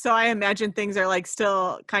sure. So I imagine things are like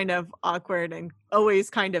still kind of awkward and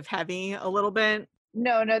always kind of heavy a little bit.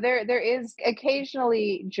 No, there is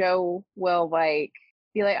occasionally Joe will like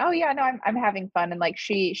be like, "Oh yeah, no, I'm having fun," and like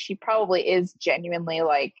she probably is genuinely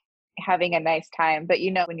like having a nice time. But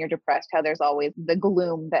when you're depressed, how there's always the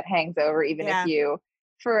gloom that hangs over, even if you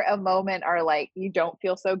for a moment are like you don't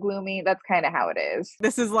feel so gloomy. That's kind of how it is.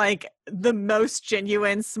 This is like the most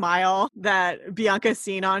genuine smile that Bianca's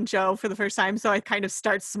seen on Joe for the first time, so I kind of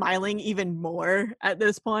start smiling even more at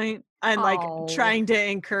this point and like trying to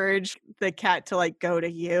encourage the cat to like go to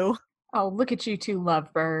you. Oh, look at you two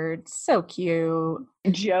lovebirds. So cute.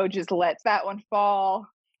 Joe just lets that one fall.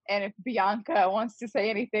 And if Bianca wants to say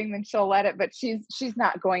anything, then she'll let it. But she's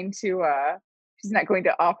not going to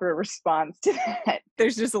offer a response to that.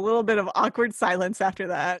 There's just a little bit of awkward silence after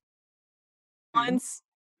that. Once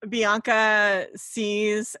Bianca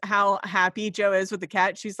sees how happy Joe is with the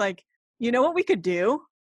cat, she's like, "You know what we could do?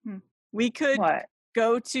 We could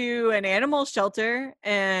go to an animal shelter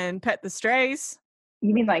and pet the strays."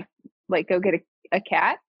 You mean like go get a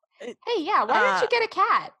cat? Hey, yeah, why don't you get a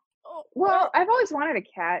cat? Well, I've always wanted a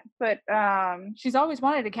cat, but she's always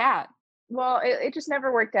wanted a cat. Well, it just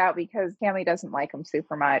never worked out because Cammy doesn't like them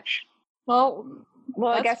super much. Well,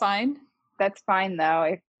 that's I guess fine. That's fine though.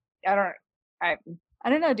 If I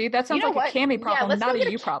don't know, dude. That sounds like a Cammy problem, not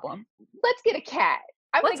a you problem. Let's get a cat.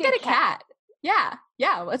 Let's get a cat. Yeah.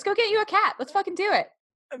 Let's go get you a cat. Let's fucking do it.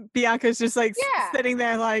 Bianca's just like sitting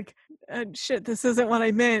there like, shit, this isn't what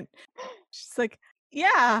I meant. She's like,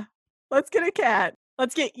 yeah, let's get a cat.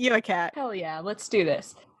 Let's get you a cat. Hell yeah, let's do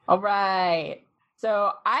this. All right.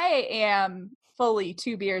 So I am fully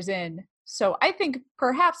 2 beers in. So I think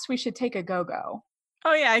perhaps we should take a go-go.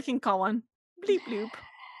 Oh yeah, I can call one. Bleep bloop.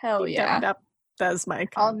 Hell yeah. That's my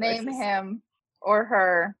I'll name him or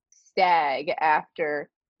her stag after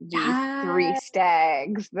the 3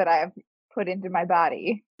 stags that I've put into my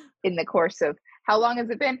body in the course of, how long has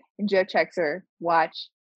it been? And Joe checks her watch,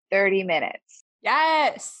 30 minutes.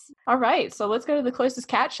 Yes. All right. So let's go to the closest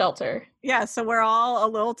cat shelter. Yeah, so we're all a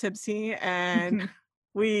little tipsy and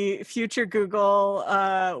we future Google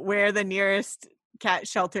where the nearest cat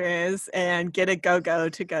shelter is and get a go-go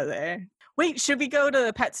to go there. Wait, should we go to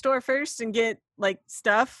the pet store first and get like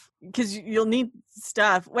stuff? Because you'll need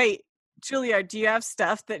stuff. Wait, Julia, do you have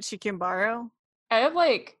stuff that she can borrow? I have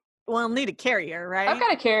like, We'll need a carrier, right? I've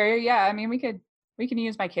got a carrier. Yeah. I mean, we can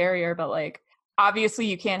use my carrier, but like, obviously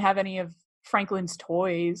you can't have any of Franklin's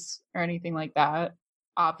toys or anything like that.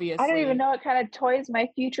 Obviously. I don't even know what kind of toys my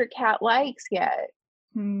future cat likes yet.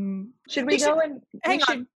 Should we go and hang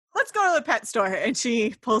on? Let's go to the pet store. And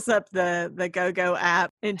she pulls up the GoGo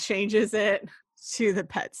app and changes it to the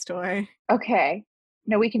pet store. Okay.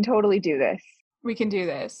 No, we can totally do this. We can do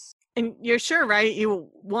this. And you're sure, right? You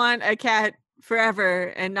want a cat forever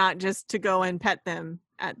and not just to go and pet them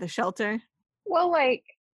at the shelter? Well, like,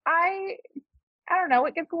 I don't know.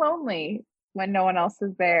 It gets lonely when no one else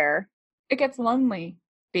is there. It gets lonely,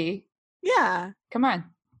 B. Yeah. Come on.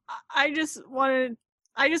 I just want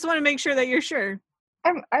to make sure that you're sure.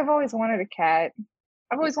 I've always wanted a cat.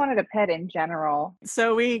 I've always wanted a pet in general.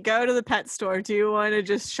 So we go to the pet store. Do you want to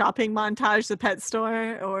just shopping montage the pet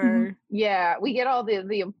store or? Yeah, we get all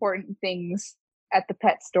the important things at the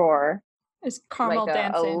pet store. Is Carmel like a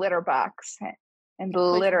dancing? litter box and Plays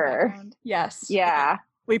in the litter. background. Yes. Yeah.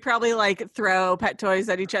 We probably like throw pet toys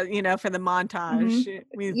at each other, for the montage.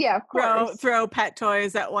 We Yeah, of course. throw pet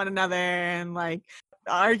toys at one another and like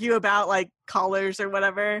argue about like collars or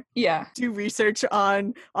whatever. Yeah. Do research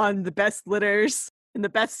on the best litters and the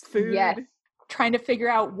best food. Yes. Trying to figure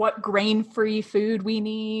out what grain-free food we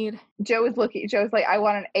need. Joe's like, I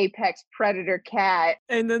want an apex predator cat.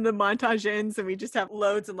 And then the montage ends and we just have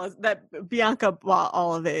loads and loads. That Bianca bought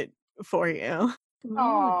all of it for you. Ooh,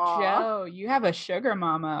 Aw. Joe, you have a sugar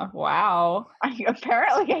mama. Wow.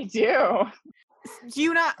 Apparently I do. Do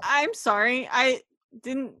you not? I'm sorry.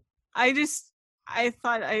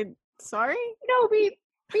 Sorry? No,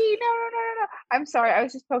 B, no. I'm sorry. I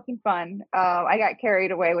was just poking fun. I got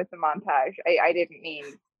carried away with the montage. I didn't mean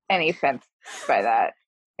any offense by that.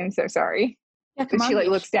 I'm so sorry. Yeah, But she like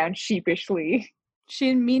looks down sheepishly. She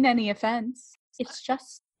didn't mean any offense. It's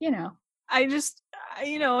just, I just,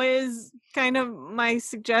 is kind of my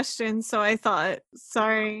suggestion. So I thought,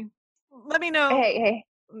 sorry. Let me know Hey.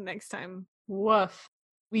 next time. Woof.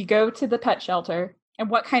 We go to the pet shelter. And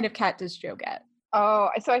what kind of cat does Joe get? Oh,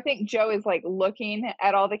 so I think Joe is like looking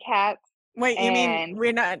at all the cats. Wait, you mean And-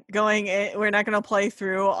 we're not going to play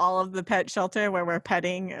through all of the pet shelter where we're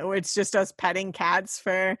petting? It's just us petting cats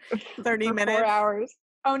for 30 for minutes? 4 hours.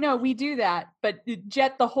 Oh, no, we do that. But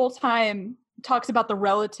Jet the whole time talks about the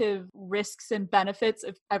relative risks and benefits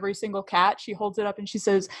of every single cat. She holds it up and she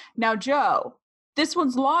says, now, Joe, this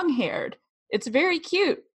one's long-haired. It's very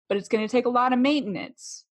cute, but it's going to take a lot of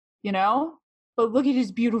maintenance, But look at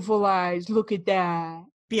his beautiful eyes. Look at that.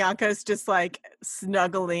 Bianca's just like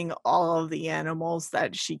snuggling all of the animals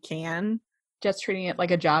that she can. Jet's treating it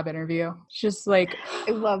like a job interview. She's just like,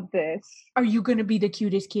 I love this. are you going to be the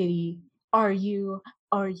cutest kitty? Are you?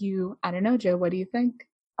 I don't know, Joe. What do you think?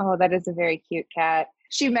 Oh, that is a very cute cat.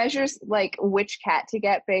 She measures like which cat to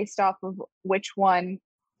get based off of which one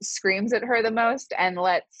screams at her the most and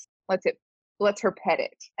lets her pet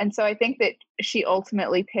it. And so I think that she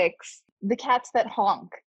ultimately picks the cats that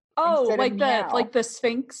honk. Oh, instead of meow. like the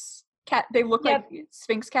Sphinx cat. They look Yeah, like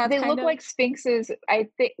Sphinx cats. They kind look of. like sphinxes. I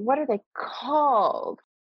think, what are they called?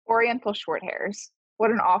 Oriental short hairs.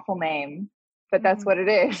 What an awful name, but that's what it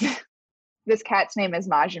is. This cat's name is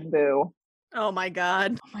Majin Buu. Oh my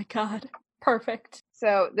god. Oh my god. Perfect.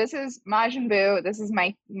 So this is Majin Buu. This is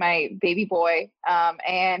my baby boy.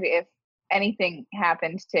 And if anything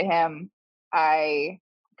happened to him, I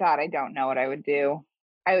don't know what I would do.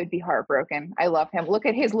 I would be heartbroken. I love him. Look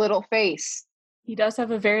at his little face. He does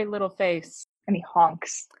have a very little face. And he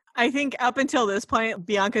honks. I think up until this point,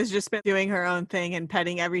 Bianca's just been doing her own thing and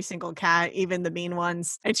petting every single cat, even the mean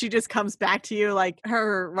ones. And she just comes back to you like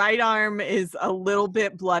her right arm is a little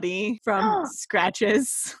bit bloody from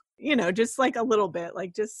scratches. Just like a little bit,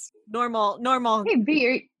 like just normal. Hey,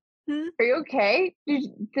 B, are you okay?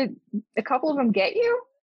 Did a couple of them get you?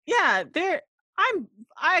 Yeah,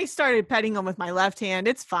 I started petting them with my left hand.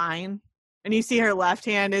 It's fine. And you see her left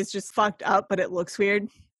hand is just fucked up, but it looks weird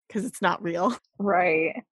because it's not real.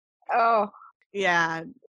 Right. Oh. Yeah.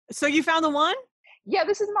 So you found the one? Yeah,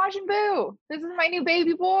 this is Majin Buu. This is my new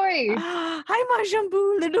baby boy. Hi, Majin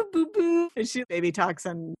Buu, little boo boo. And she baby talks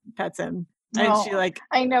and pets him. And No, she like,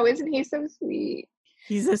 I know, isn't he so sweet?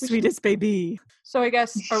 he's the sweetest baby. So I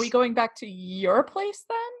guess, are we going back to your place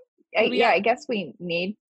then? I guess we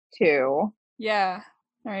need to. Yeah.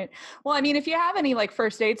 All right. Well, I mean, if you have any like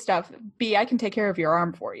first aid stuff, B, I can take care of your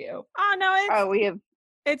arm for you. Oh no, We have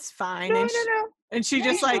it's fine. no. And she Yeah,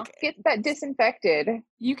 just you know. like, Get that disinfected.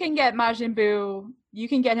 You can get Majin Buu. You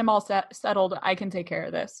can get him all settled. I can take care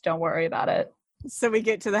of this. Don't worry about it. so we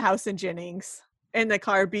get to the house in Jennings. In the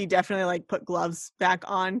car, B definitely like put gloves back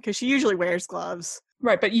on because she usually wears gloves.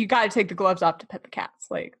 Right, but you got to take the gloves off to pet the cats,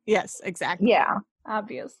 like Yes, exactly. Yeah.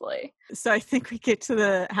 obviously. So I think we get to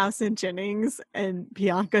the house in Jennings and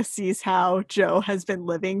Bianca sees how Joe has been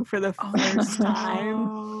living for the first time.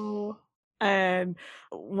 Oh. And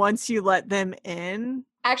once you let them in,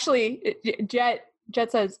 Actually, Jet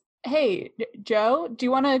says, "Hey, Joe, do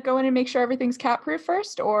you want to go in and make sure everything's cat proof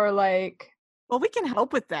first, or like, well, we can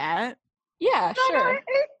help with that. yeah, sure,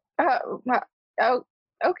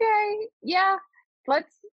 Okay. Yeah.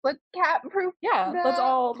 Let's cat proof. yeah, let's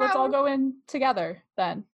all house. go in together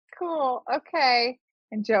then." Cool. Okay.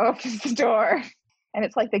 And Joe opens the door, and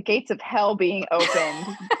it's like the gates of hell being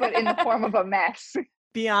opened, but in the form of a mess.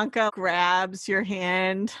 Bianca grabs your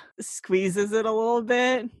hand, squeezes it a little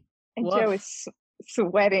bit. And Woof. Joe is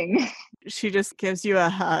sweating. She just gives you a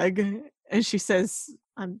hug and she says,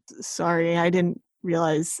 "I'm sorry. I didn't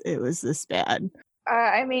realize it was this bad."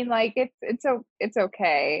 I mean, like it's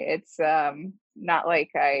okay. It's not like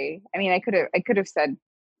I mean, I could have said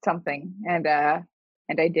something, and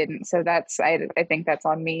I didn't. So I think that's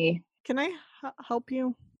on me. Can I help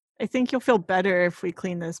you? I think you'll feel better if we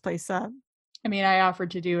clean this place up. I mean, I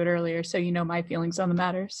offered to do it earlier, so you know my feelings on the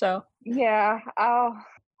matter. So Yeah, I'll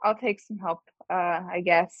take some help. I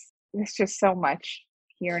guess there's just so much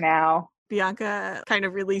here now. Bianca kind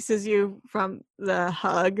of releases you from the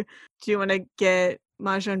hug. Do you want to get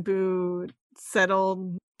Majin Buu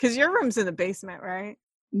settled? Because your room's in the basement, right?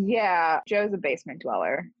 Yeah, Joe's a basement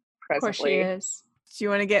dweller. of course she Presently. is. Do you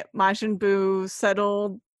want to get Majin Buu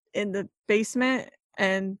settled in the basement?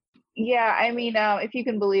 And Yeah, I mean, if you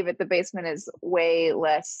can believe it, the basement is way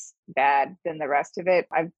less bad than the rest of it.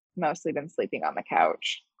 I've mostly been sleeping on the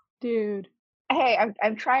couch. Dude. Hey,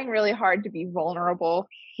 I'm trying really hard to be vulnerable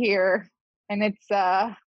here, and it's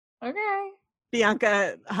Okay.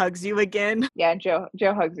 Bianca hugs you again. yeah. Joe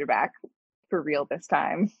hugs her back for real this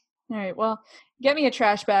time, All right. Well, get me a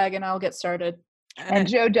trash bag and I'll get started. and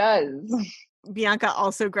Joe does. Bianca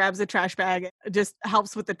also grabs a trash bag, just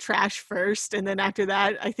helps with the trash first. And then after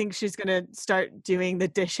that, I think she's going to start doing the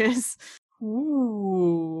dishes.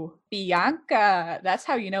 Ooh, Bianca. That's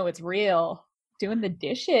how you know it's real. Doing the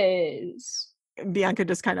dishes. Bianca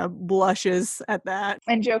just kind of blushes at that.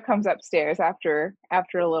 And Joe comes upstairs after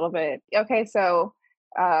a little bit. Okay, so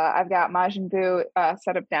I've got Majin Buu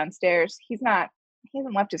set up downstairs. He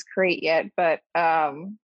hasn't left his crate yet, but I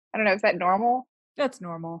don't know. Is that normal? That's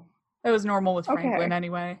normal. It was normal with Okay. Franklin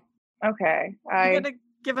anyway. Okay. You got to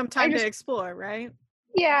give him time just- to explore, right?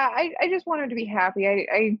 Yeah, I just want him to be happy.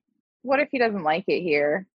 I what if he doesn't like it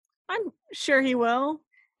here? I'm sure he will.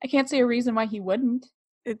 I can't see a reason why he wouldn't.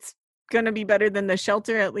 It's going to be better than the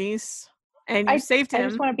shelter at least. And you saved I him.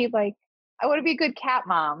 just want to be like, I want to be a good cat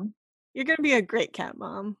mom. You're going to be a great cat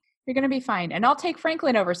mom. You're going to be fine. And I'll take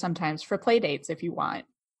Franklin over sometimes for play dates if you want.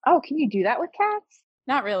 Oh, can you do that with cats?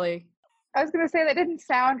 Not really. I was gonna say that didn't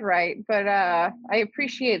sound right, but I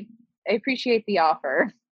appreciate the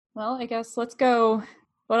offer. Well, I guess let's go.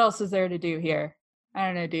 What else is there to do here? I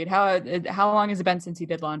don't know, dude. How long has it been since you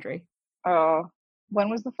did laundry? Oh, when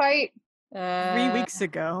was the fight? 3 weeks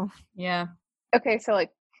ago. Yeah. Okay, so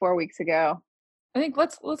like 4 weeks ago. I think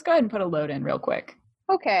let's go ahead and put a load in real quick.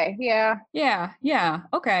 Okay, yeah. Yeah,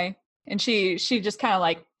 okay. And she just kind of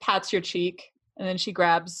like pats your cheek and then she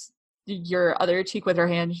grabs your other cheek with her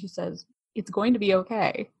hand and she says, "It's going to be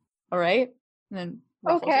okay. All right?" And then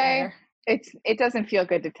ruffles your Okay. hair. It doesn't feel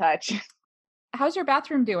good to touch. How's your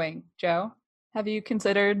bathroom doing, Joe? Have you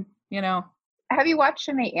considered, Have you watched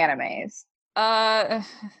any animes?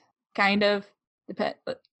 kind of depends.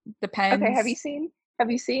 Okay, have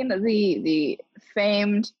you seen the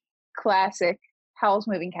famed classic Howl's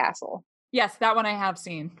Moving Castle? Yes, that one I have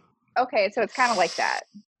seen. Okay, so it's kind of like that.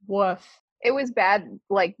 Woof. It was bad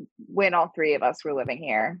like when all three of us were living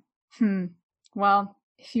here. Well,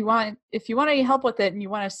 if you want any help with it and you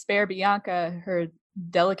want to spare Bianca her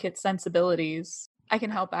delicate sensibilities, I can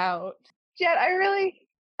help out. Jet, I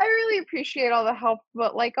really appreciate all the help,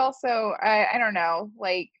 but like also I don't know,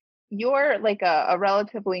 like you're like a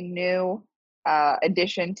relatively new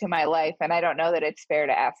addition to my life, and I don't know that it's fair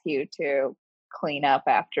to ask you to clean up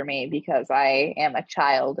after me because I am a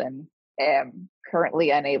child and am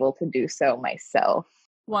currently unable to do so myself.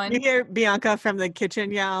 One. You hear Bianca from the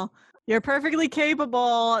kitchen yell, "You're perfectly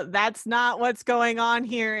capable. That's not what's going on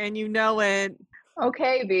here, and you know it."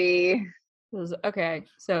 Okay, B. Okay,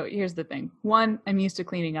 so here's the thing. One, I'm used to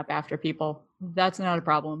cleaning up after people. That's not a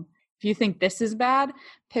problem. If you think this is bad,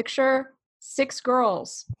 picture 6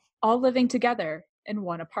 girls all living together in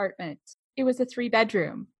one apartment. It was a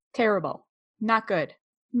 3-bedroom. Terrible. Not good.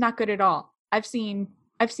 Not good at all. I've seen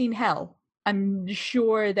hell. I'm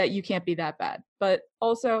sure that you can't be that bad. But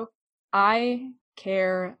also, I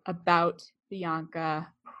care about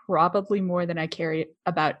Bianca probably more than I care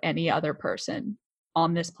about any other person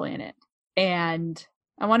on this planet. And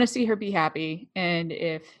I want to see her be happy. And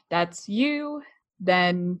if that's you,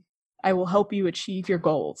 then I will help you achieve your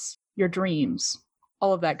goals, your dreams,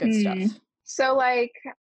 all of that good stuff. So, like,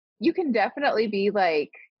 you can definitely be,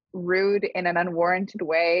 like, rude in an unwarranted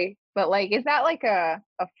way, but, like, is that, like, a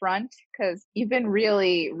front? Because you've been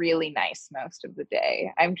really, really nice most of the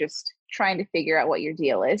day. I'm just trying to figure out what your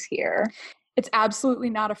deal is here. It's absolutely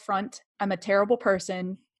not a front. I'm a terrible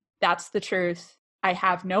person. That's the truth. I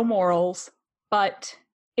have no morals, but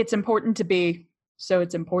it's important to be, so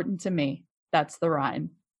it's important to me. That's the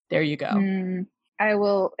rhyme. There you go. I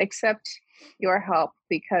will accept your help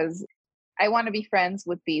because I want to be friends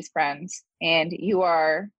with these friends, and you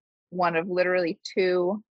are one of literally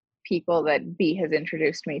 2 people that B has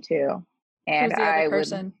introduced me to. And Who's the other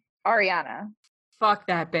person? Ariana. Fuck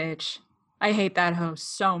that bitch. I hate that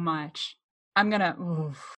host so much.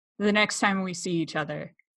 The next time we see each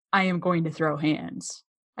other, I am going to throw hands.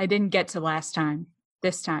 I didn't get to last time.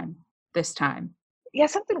 This time. Yeah,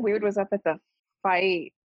 something weird was up at the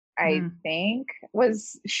fight, I think.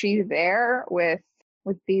 Was she there with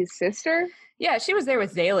B's sister? Yeah, she was there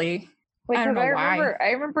with Zaylee. I don't know why.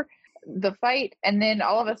 I remember the fight, and then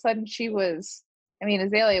all of a sudden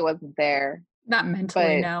Azalea wasn't there. Not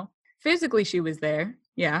mentally, no. Physically, she was there.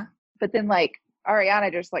 Yeah. But then, like,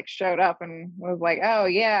 Ariana just, like, showed up and was like, "Oh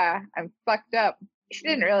yeah, I'm fucked up." She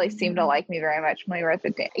didn't really seem to like me very much when we were at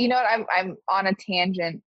the you know what? I'm on a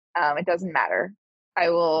tangent. It doesn't matter. I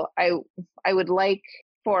would like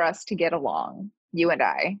for us to get along, you and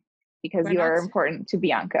I, because you are important to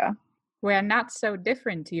Bianca. We're not so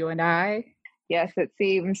different, you and I. Yes, it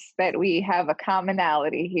seems that we have a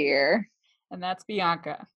commonality here. And that's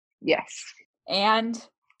Bianca. Yes. And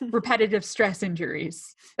repetitive stress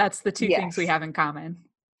injuries. That's the 2 things we have in common.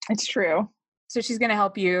 It's true. So she's going to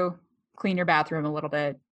help you clean your bathroom a little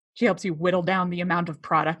bit. She helps you whittle down the amount of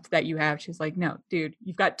product that you have. She's like, "No, dude,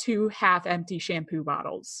 you've got 2 half-empty shampoo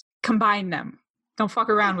bottles. Combine them. Don't fuck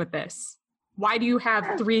around with this. Why do you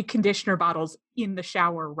have 3 conditioner bottles in the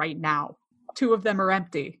shower right now? 2 of them are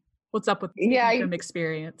empty. What's up with the from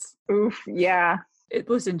experience?" Oof, yeah.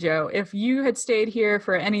 Listen, Joe, if you had stayed here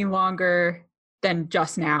for any longer than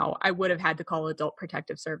just now, I would have had to call Adult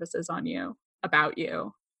Protective Services on you about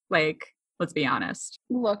you. Like, let's be honest.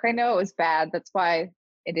 Look, I know it was bad. That's why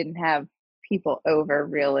I didn't have people over,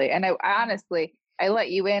 really. And I honestly, I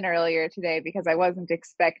let you in earlier today because I wasn't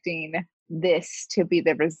expecting this to be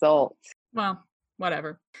the result. Well,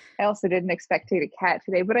 whatever. I also didn't expect to get a cat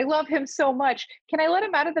today, but I love him so much. Can I let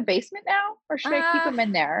him out of the basement now? Or should I keep him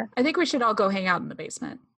in there? I think we should all go hang out in the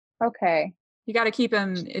basement. Okay. You got to keep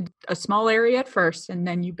him in a small area at first, and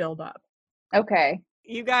then you build up. Okay.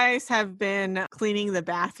 You guys have been cleaning the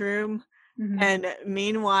bathroom, and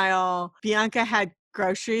meanwhile, Bianca had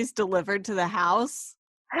groceries delivered to the house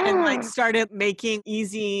and like started making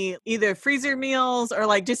easy either freezer meals or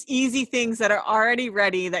like just easy things that are already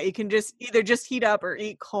ready that you can just either just heat up or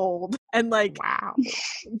eat cold. And like, wow,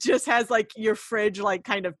 just has like your fridge like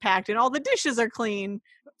kind of packed and all the dishes are clean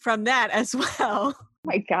from that as well. Oh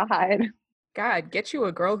my God, get you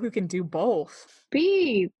a girl who can do both.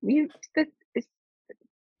 B,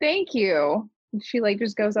 thank you. She like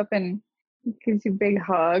just goes up and gives you a big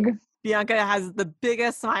hug. Bianca has the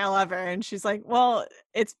biggest smile ever, and she's like, "Well,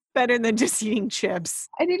 it's better than just eating chips."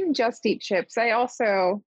 I didn't just eat chips. I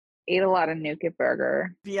also ate a lot of Nugget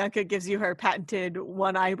Burger. Bianca gives you her patented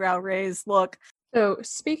 1 eyebrow raise look. So,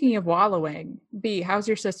 speaking of wallowing, B, how's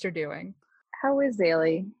your sister doing? How is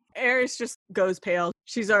Zaylee? Eris just goes pale.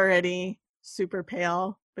 She's already super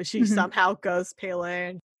pale, but she somehow goes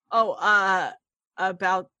paler.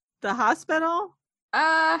 About the hospital?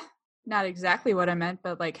 Not exactly what I meant,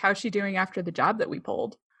 but like, how's she doing after the job that we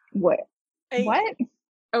pulled? What? What?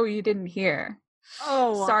 Oh, you didn't hear.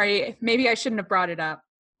 Oh, sorry. Maybe I shouldn't have brought it up.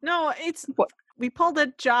 No, we pulled a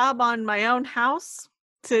job on my own house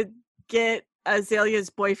to get Azalea's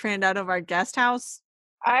boyfriend out of our guest house.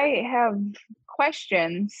 I have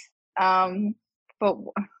questions, but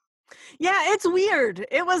Yeah, it's weird.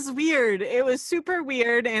 It was weird. It was super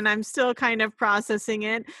weird, and I'm still kind of processing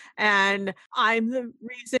it. And I'm the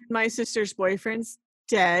reason my sister's boyfriend's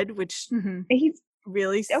dead, which Mhm. He's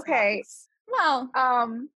really sucks. okay. Well,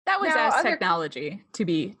 that was now as other technology, to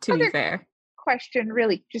be other- fair. question,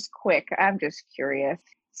 really just quick. I'm just curious.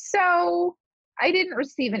 So I didn't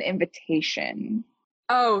receive an invitation.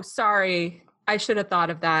 Oh, sorry. I should have thought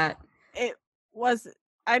of that. It was,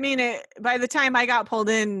 I mean, by the time I got pulled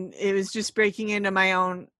in, it was just breaking into my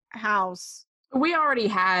own house. We already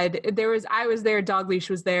had, I was there, Dog Leash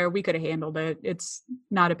was there. We could have handled it. It's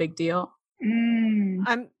not a big deal.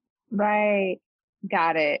 I'm Right.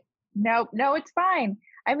 Got it. No, it's fine.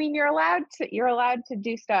 I mean, you're allowed to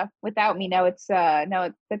do stuff without me. No, it's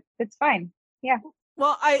fine. Yeah.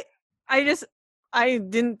 Well, I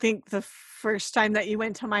didn't think the first time that you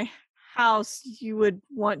went to my house you would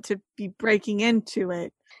want to be breaking into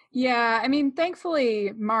it. Yeah, I mean,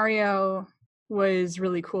 thankfully, Mario was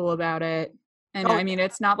really cool about it. And Oh. I mean,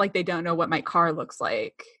 it's not like they don't know what my car looks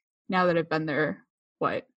like now that I've been there,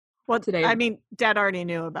 Well, today? I mean, Dad already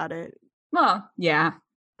knew about it. Well, yeah,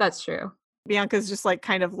 that's true. Bianca's just like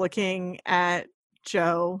kind of looking at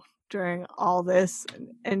Joe during all this,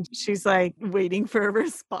 and she's like waiting for a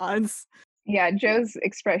response. Yeah, Joe's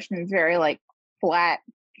expression is very like flat.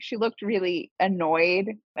 She looked really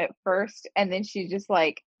annoyed at first, and then she's just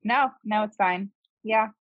like, no, it's fine. Yeah,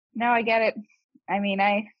 no, I get it. I mean,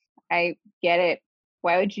 I get it.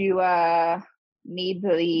 Why would you need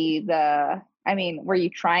the I mean, were you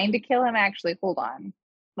trying to kill him? Actually, hold on.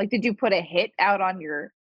 Like, did you put a hit out on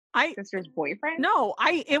your sister's boyfriend? No,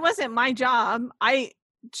 it wasn't my job.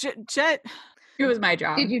 Jet. It was my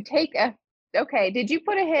job. Did you did you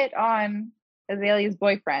put a hit on Azalea's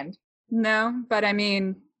boyfriend? No, but I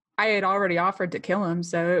mean, I had already offered to kill him,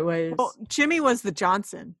 so it was. Well, Jimmy was the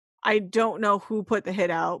Johnson. I don't know who put the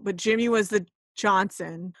hit out, but Jimmy was the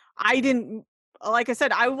Johnson. I didn't, like I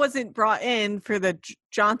said, I wasn't brought in for the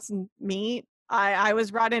Johnson meet. I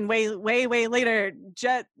was brought in way later.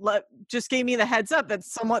 Jet just gave me the heads up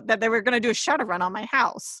that they were going to do a shadow run on my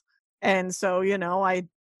house. And so, I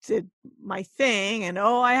did my thing, and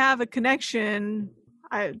I have a connection.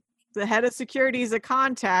 The head of security is a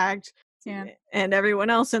contact. Yeah. And everyone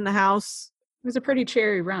else in the house. It was a pretty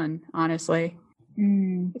cherry run, honestly.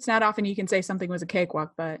 It's not often you can say something was a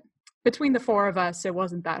cakewalk, but between the four of us, it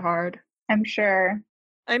wasn't that hard. I'm sure.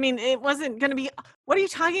 I mean, it wasn't going to be. What are you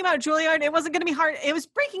talking about, Juilliard? It wasn't going to be hard. It was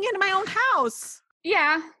breaking into my own house.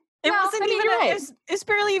 Yeah. It wasn't even. You're right. It's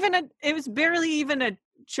barely even a. It was barely even a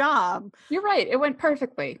job. You're right. It went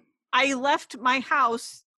perfectly. I left my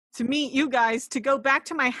house to meet you guys to go back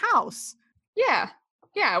to my house. Yeah.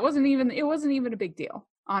 It wasn't even a big deal.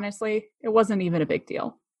 Honestly, it wasn't even a big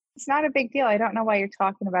deal. It's not a big deal. I don't know why you're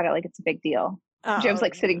talking about it like it's a big deal. Joe's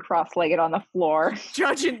like sitting cross-legged on the floor.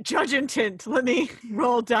 Judge and tint. Let me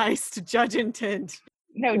roll dice to judge and tint.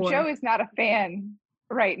 No, Joe is not a fan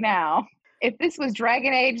right now. If this was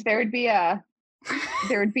Dragon Age, there would be a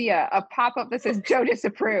pop-up that says Joe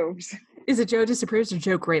disapproves. Is it Joe disapproves or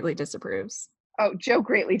Joe greatly disapproves? Oh, Joe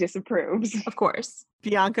greatly disapproves. Of course.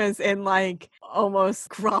 Bianca's in like almost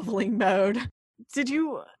groveling mode.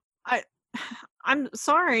 I'm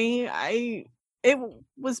sorry. It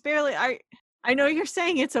was barely, I know you're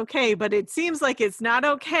saying it's okay, but it seems like it's not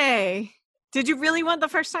okay. Did you really want the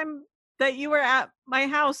first time that you were at my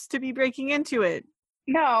house to be breaking into it?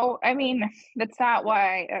 No, I mean, that's not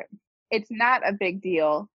why. It's not a big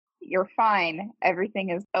deal. You're fine. Everything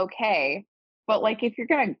is okay. But like, if you're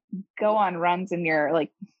going to go on runs and you're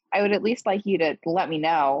like, I would at least like you to let me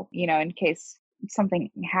know, in case something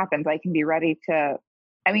happens, I can be ready to,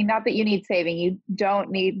 I mean, not that you need saving. You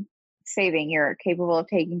don't need saving. You're capable of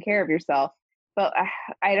taking care of yourself. But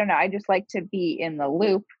I don't know. I just like to be in the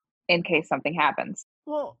loop in case something happens.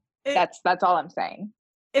 Well, that's all I'm saying.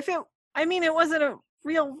 It wasn't a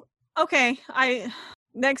real, okay.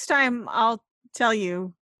 Next time I'll tell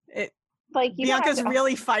you. Like, Bianca's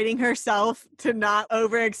really fighting herself to not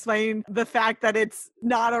over-explain the fact that it's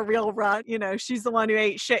not a real run. She's the one who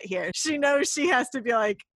ate shit here. She knows she has to be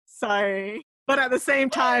like, sorry. But at the same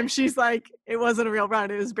time, she's like, it wasn't a real run.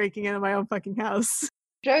 It was breaking into my own fucking house.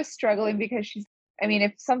 Joe's struggling because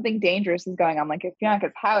if something dangerous is going on, like if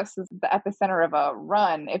Bianca's house is the epicenter of a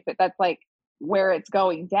run, that's like where it's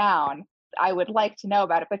going down, I would like to know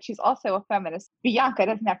about it. But she's also a feminist. Bianca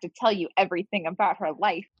doesn't have to tell you everything about her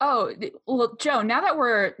life. Oh, well, Joe, now that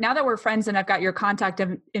we're friends and I've got your contact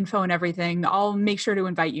info and everything, I'll make sure to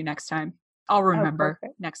invite you next time. I'll remember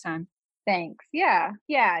next time. Thanks. Yeah.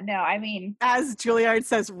 No, I mean, as Juilliard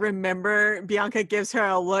says, remember, Bianca gives her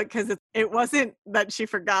a look because it wasn't that she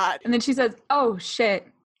forgot. And then she says, oh, shit.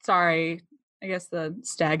 Sorry. I guess the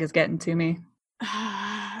stag is getting to me.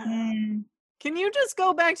 Can you just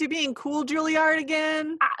go back to being cool, Juilliard,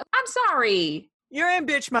 again? I'm sorry. You're in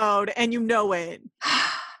bitch mode and you know it.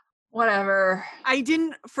 Whatever. I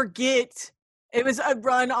didn't forget. It was a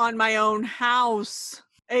run on my own house.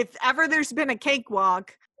 If ever there's been a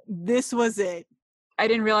cakewalk, this was it. I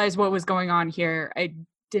didn't realize what was going on here. I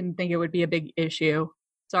didn't think it would be a big issue.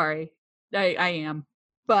 Sorry. I am.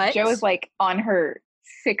 But Joe is like on her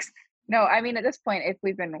sixth. No, I mean, at this point, if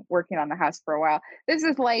we've been working on the house for a while, this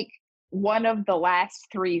is like one of the last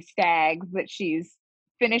 3 stags that she's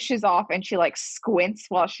finishes off, and she like squints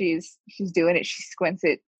while she's doing it. She squints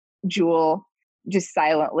at Jewel, just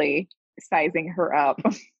silently sizing her up.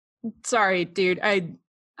 sorry, dude.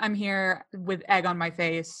 I'm here with egg on my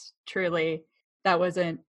face. Truly. That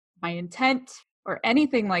wasn't my intent or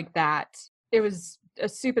anything like that. It was a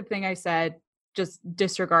stupid thing I said. Just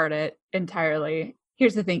disregard it entirely.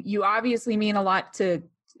 Here's the thing. You obviously mean a lot to,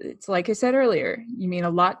 it's like I said earlier, you mean a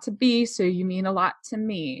lot to B, so you mean a lot to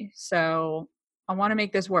me. So I want to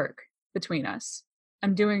make this work between us.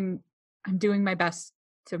 I'm doing my best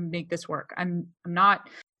to make this work. I'm not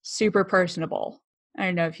super personable. I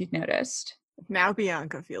don't know if you've noticed. Now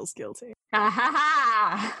Bianca feels guilty.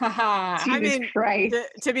 I I mean, Christ.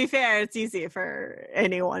 to be fair, it's easy for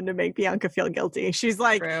anyone to make Bianca feel guilty. She's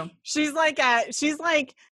like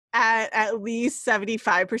at least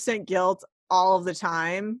 75% guilt all of the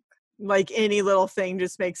time. Like any little thing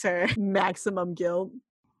just makes her maximum guilt.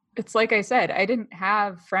 It's like I said, I didn't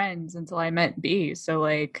have friends until I met B. So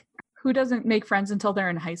like, who doesn't make friends until they're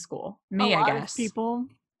in high school? Me, I guess. People.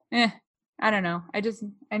 I don't know.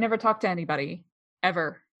 I never talked to anybody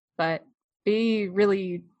ever, but B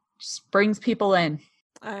really just brings people in.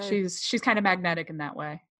 She's kind of magnetic in that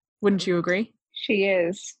way. Wouldn't you agree? She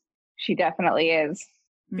is. She definitely is.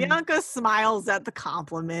 Bianca smiles at the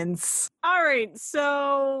compliments. All right,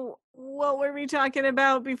 so what were we talking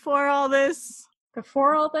about before all this?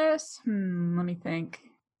 Before all this? Let me think.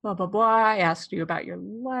 Blah, blah, blah. I asked you about your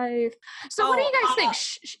life. So what do you guys think?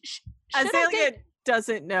 Azalea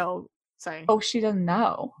doesn't know. Sorry. Oh, she doesn't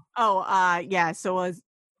know. Oh, yeah, so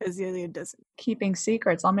Azalea doesn't. Keeping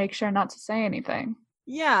secrets. I'll make sure not to say anything.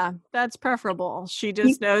 Yeah, that's preferable. She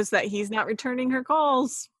just knows that he's not returning her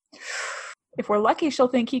calls. If we're lucky, she'll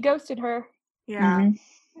think he ghosted her. Yeah,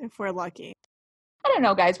 if we're lucky. I don't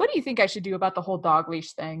know, guys. What do you think I should do about the whole dog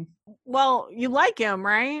leash thing? Well, you like him,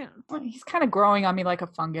 right? Well, he's kind of growing on me like a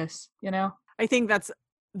fungus, you know? I think that's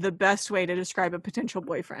the best way to describe a potential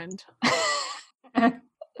boyfriend. I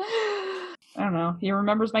don't know. He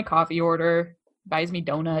remembers my coffee order, buys me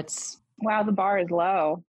donuts. Wow, the bar is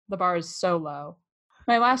low. The bar is so low.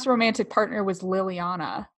 My last romantic partner was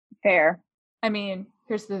Liliana. Fair. I mean,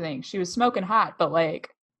 here's the thing. She was smoking hot, but like,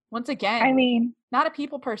 once again, I mean, not a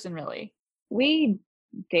people person, really. we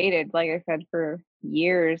dated, like I said, for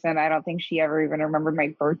years, and I don't think she ever even remembered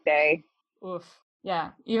my birthday. Oof.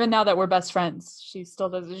 Yeah. Even now that we're best friends, she still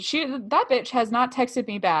doesn't. That bitch has not texted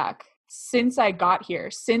me back since I got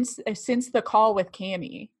here. Since the call with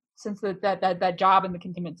Cammie. Since that job in the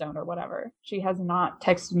containment zone or whatever. She has not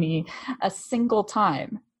texted me a single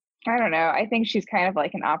time. I don't know. I think she's kind of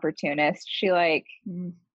like an opportunist.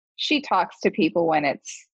 She talks to people when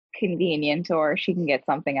it's convenient or she can get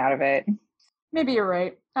something out of it. Maybe you're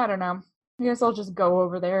right. I don't know. I guess I'll just go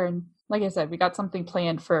over there and, like I said, we got something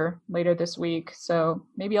planned for later this week. So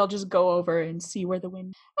maybe I'll just go over and see where the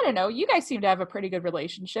wind. I don't know. You guys seem to have a pretty good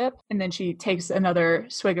relationship. And then she takes another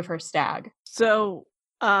swig of her stag. So,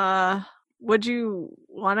 would you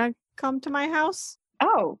want to come to my house?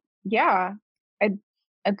 Oh, yeah.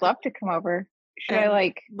 I'd love to come over. Should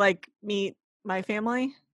I meet my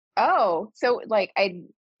family? Oh, so like I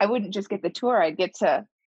wouldn't just get the tour. I'd get to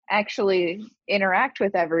actually interact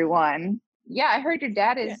with everyone. Yeah, I heard your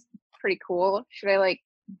dad is pretty cool. Should I like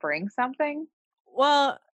bring something?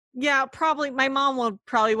 Well, yeah, probably. My mom will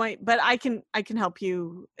probably want, but I can help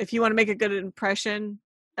you if you want to make a good impression.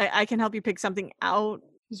 I can help you pick something out.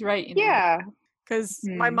 He's right. Yeah. Because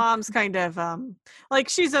my mom's kind of like,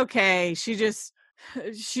 she's okay. She's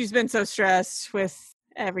been so stressed with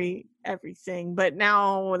everything. But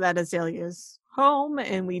now that Azalea's home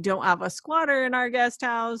and we don't have a squatter in our guest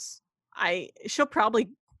house, she'll probably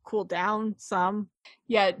cool down some.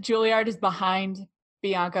 Yeah, Juilliard is behind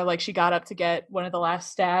Bianca. Like, she got up to get one of the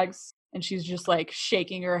last stags and she's just like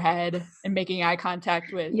shaking her head and making eye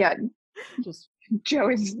contact with just Joe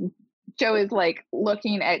is like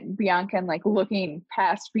looking at Bianca and like looking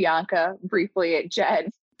past Bianca briefly at Jed.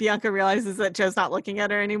 Bianca realizes that Joe's not looking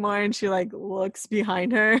at her anymore and she like looks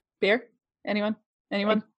behind her. Beer? Anyone?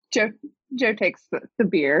 Joe takes the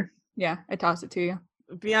beer. Yeah, I toss it to you.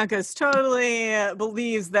 Bianca's totally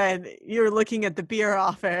believes that you're looking at the beer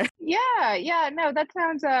offer. Yeah, no, that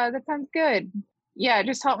sounds good. Yeah,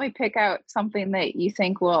 just help me pick out something that you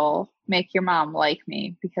think will make your mom like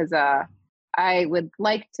me, because I would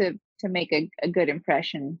like to make a good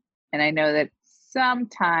impression, and I know that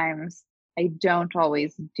sometimes I don't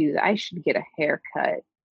always do that. I should get a haircut.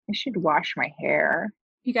 I should wash my hair.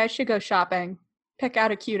 You guys should go shopping. Pick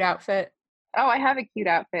out a cute outfit. Oh, I have a cute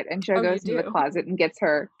outfit, and Jo goes into the closet and gets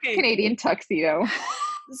her Canadian tuxedo.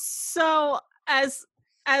 So as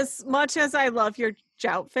much as I love your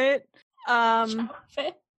outfit,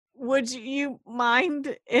 would you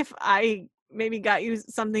mind if I maybe got you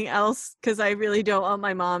something else? Because I really don't want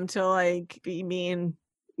my mom to like be mean.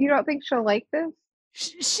 You don't think she'll like this?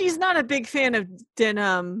 She's not a big fan of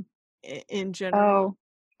denim in general.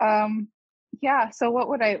 Oh, yeah. So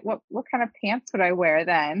what kind of pants would I wear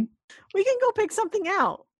then? We can go pick something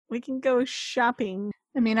out. We can go shopping.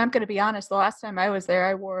 I mean, I'm going to be honest. The last time I was there,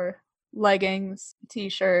 I wore leggings, a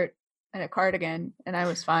t-shirt, and a cardigan, and I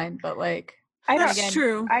was fine. But like, that's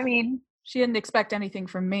true. I mean, she didn't expect anything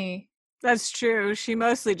from me. That's true. She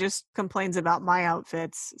mostly just complains about my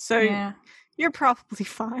outfits. So yeah. You're probably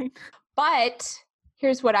fine. But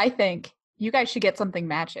here's what I think. You guys should get something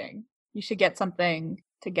matching. You should get something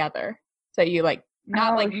together. So you like,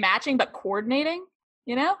 not like matching, but coordinating,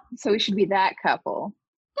 you know? So we should be that couple.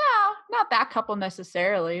 No, not that couple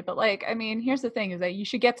necessarily. But like, I mean, here's the thing is that you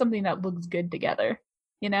should get something that looks good together,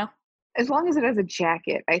 you know? As long as it has a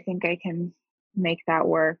jacket, I think I can make that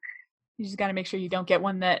work. You just got to make sure you don't get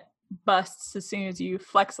one that busts as soon as you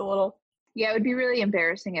flex a little. Yeah, it would be really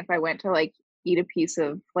embarrassing if I went to like eat a piece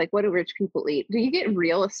of like, what do rich people eat? Do you get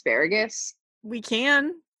real asparagus? We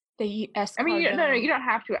can. They eat escargot. I mean, no, you don't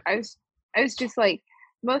have to. I was just like,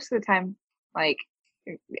 most of the time, like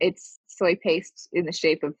it's soy paste in the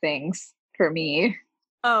shape of things for me.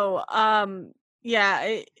 Oh,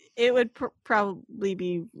 yeah, it would probably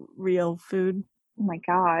be real food. Oh my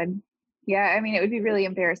God. Yeah, I mean, it would be really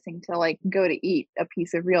embarrassing to like go to eat a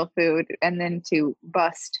piece of real food and then to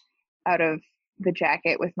bust out of the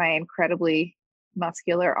jacket with my incredibly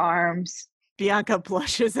muscular arms. Bianca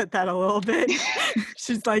blushes at that a little bit.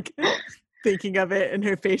 She's like thinking of it and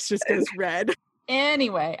her face just goes red.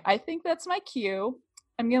 Anyway, I think that's my cue.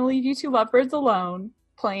 I'm going to leave you two lovebirds alone.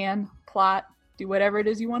 Plan, plot, do whatever it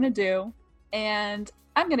is you want to do. And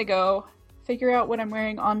I'm going to go figure out what I'm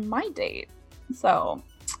wearing on my date. So,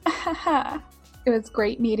 it was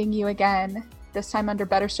great meeting you again. This time under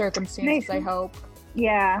better circumstances, I hope.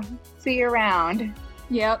 Yeah. See you around.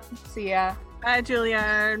 Yep. See ya. Bye,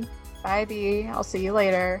 Juilliard. Bye, B. I'll see you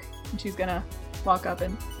later. And she's going to walk up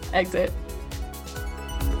and exit.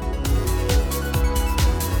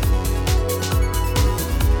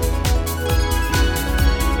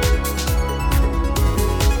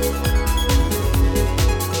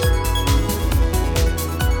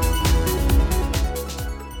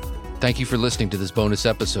 Thank you for listening to this bonus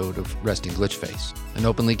episode of Resting Glitch Face, an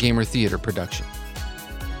Openly Gamer Theater production.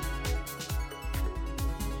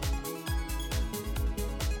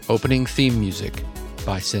 Opening theme music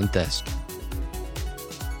by Synthesk.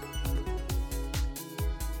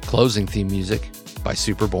 Closing theme music by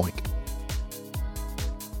Super Boink.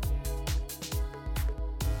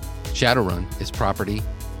 Shadowrun is property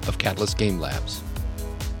of Catalyst Game Labs.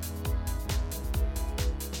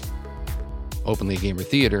 Openly Gamer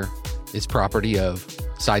Theater is property of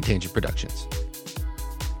Side Tangent Productions.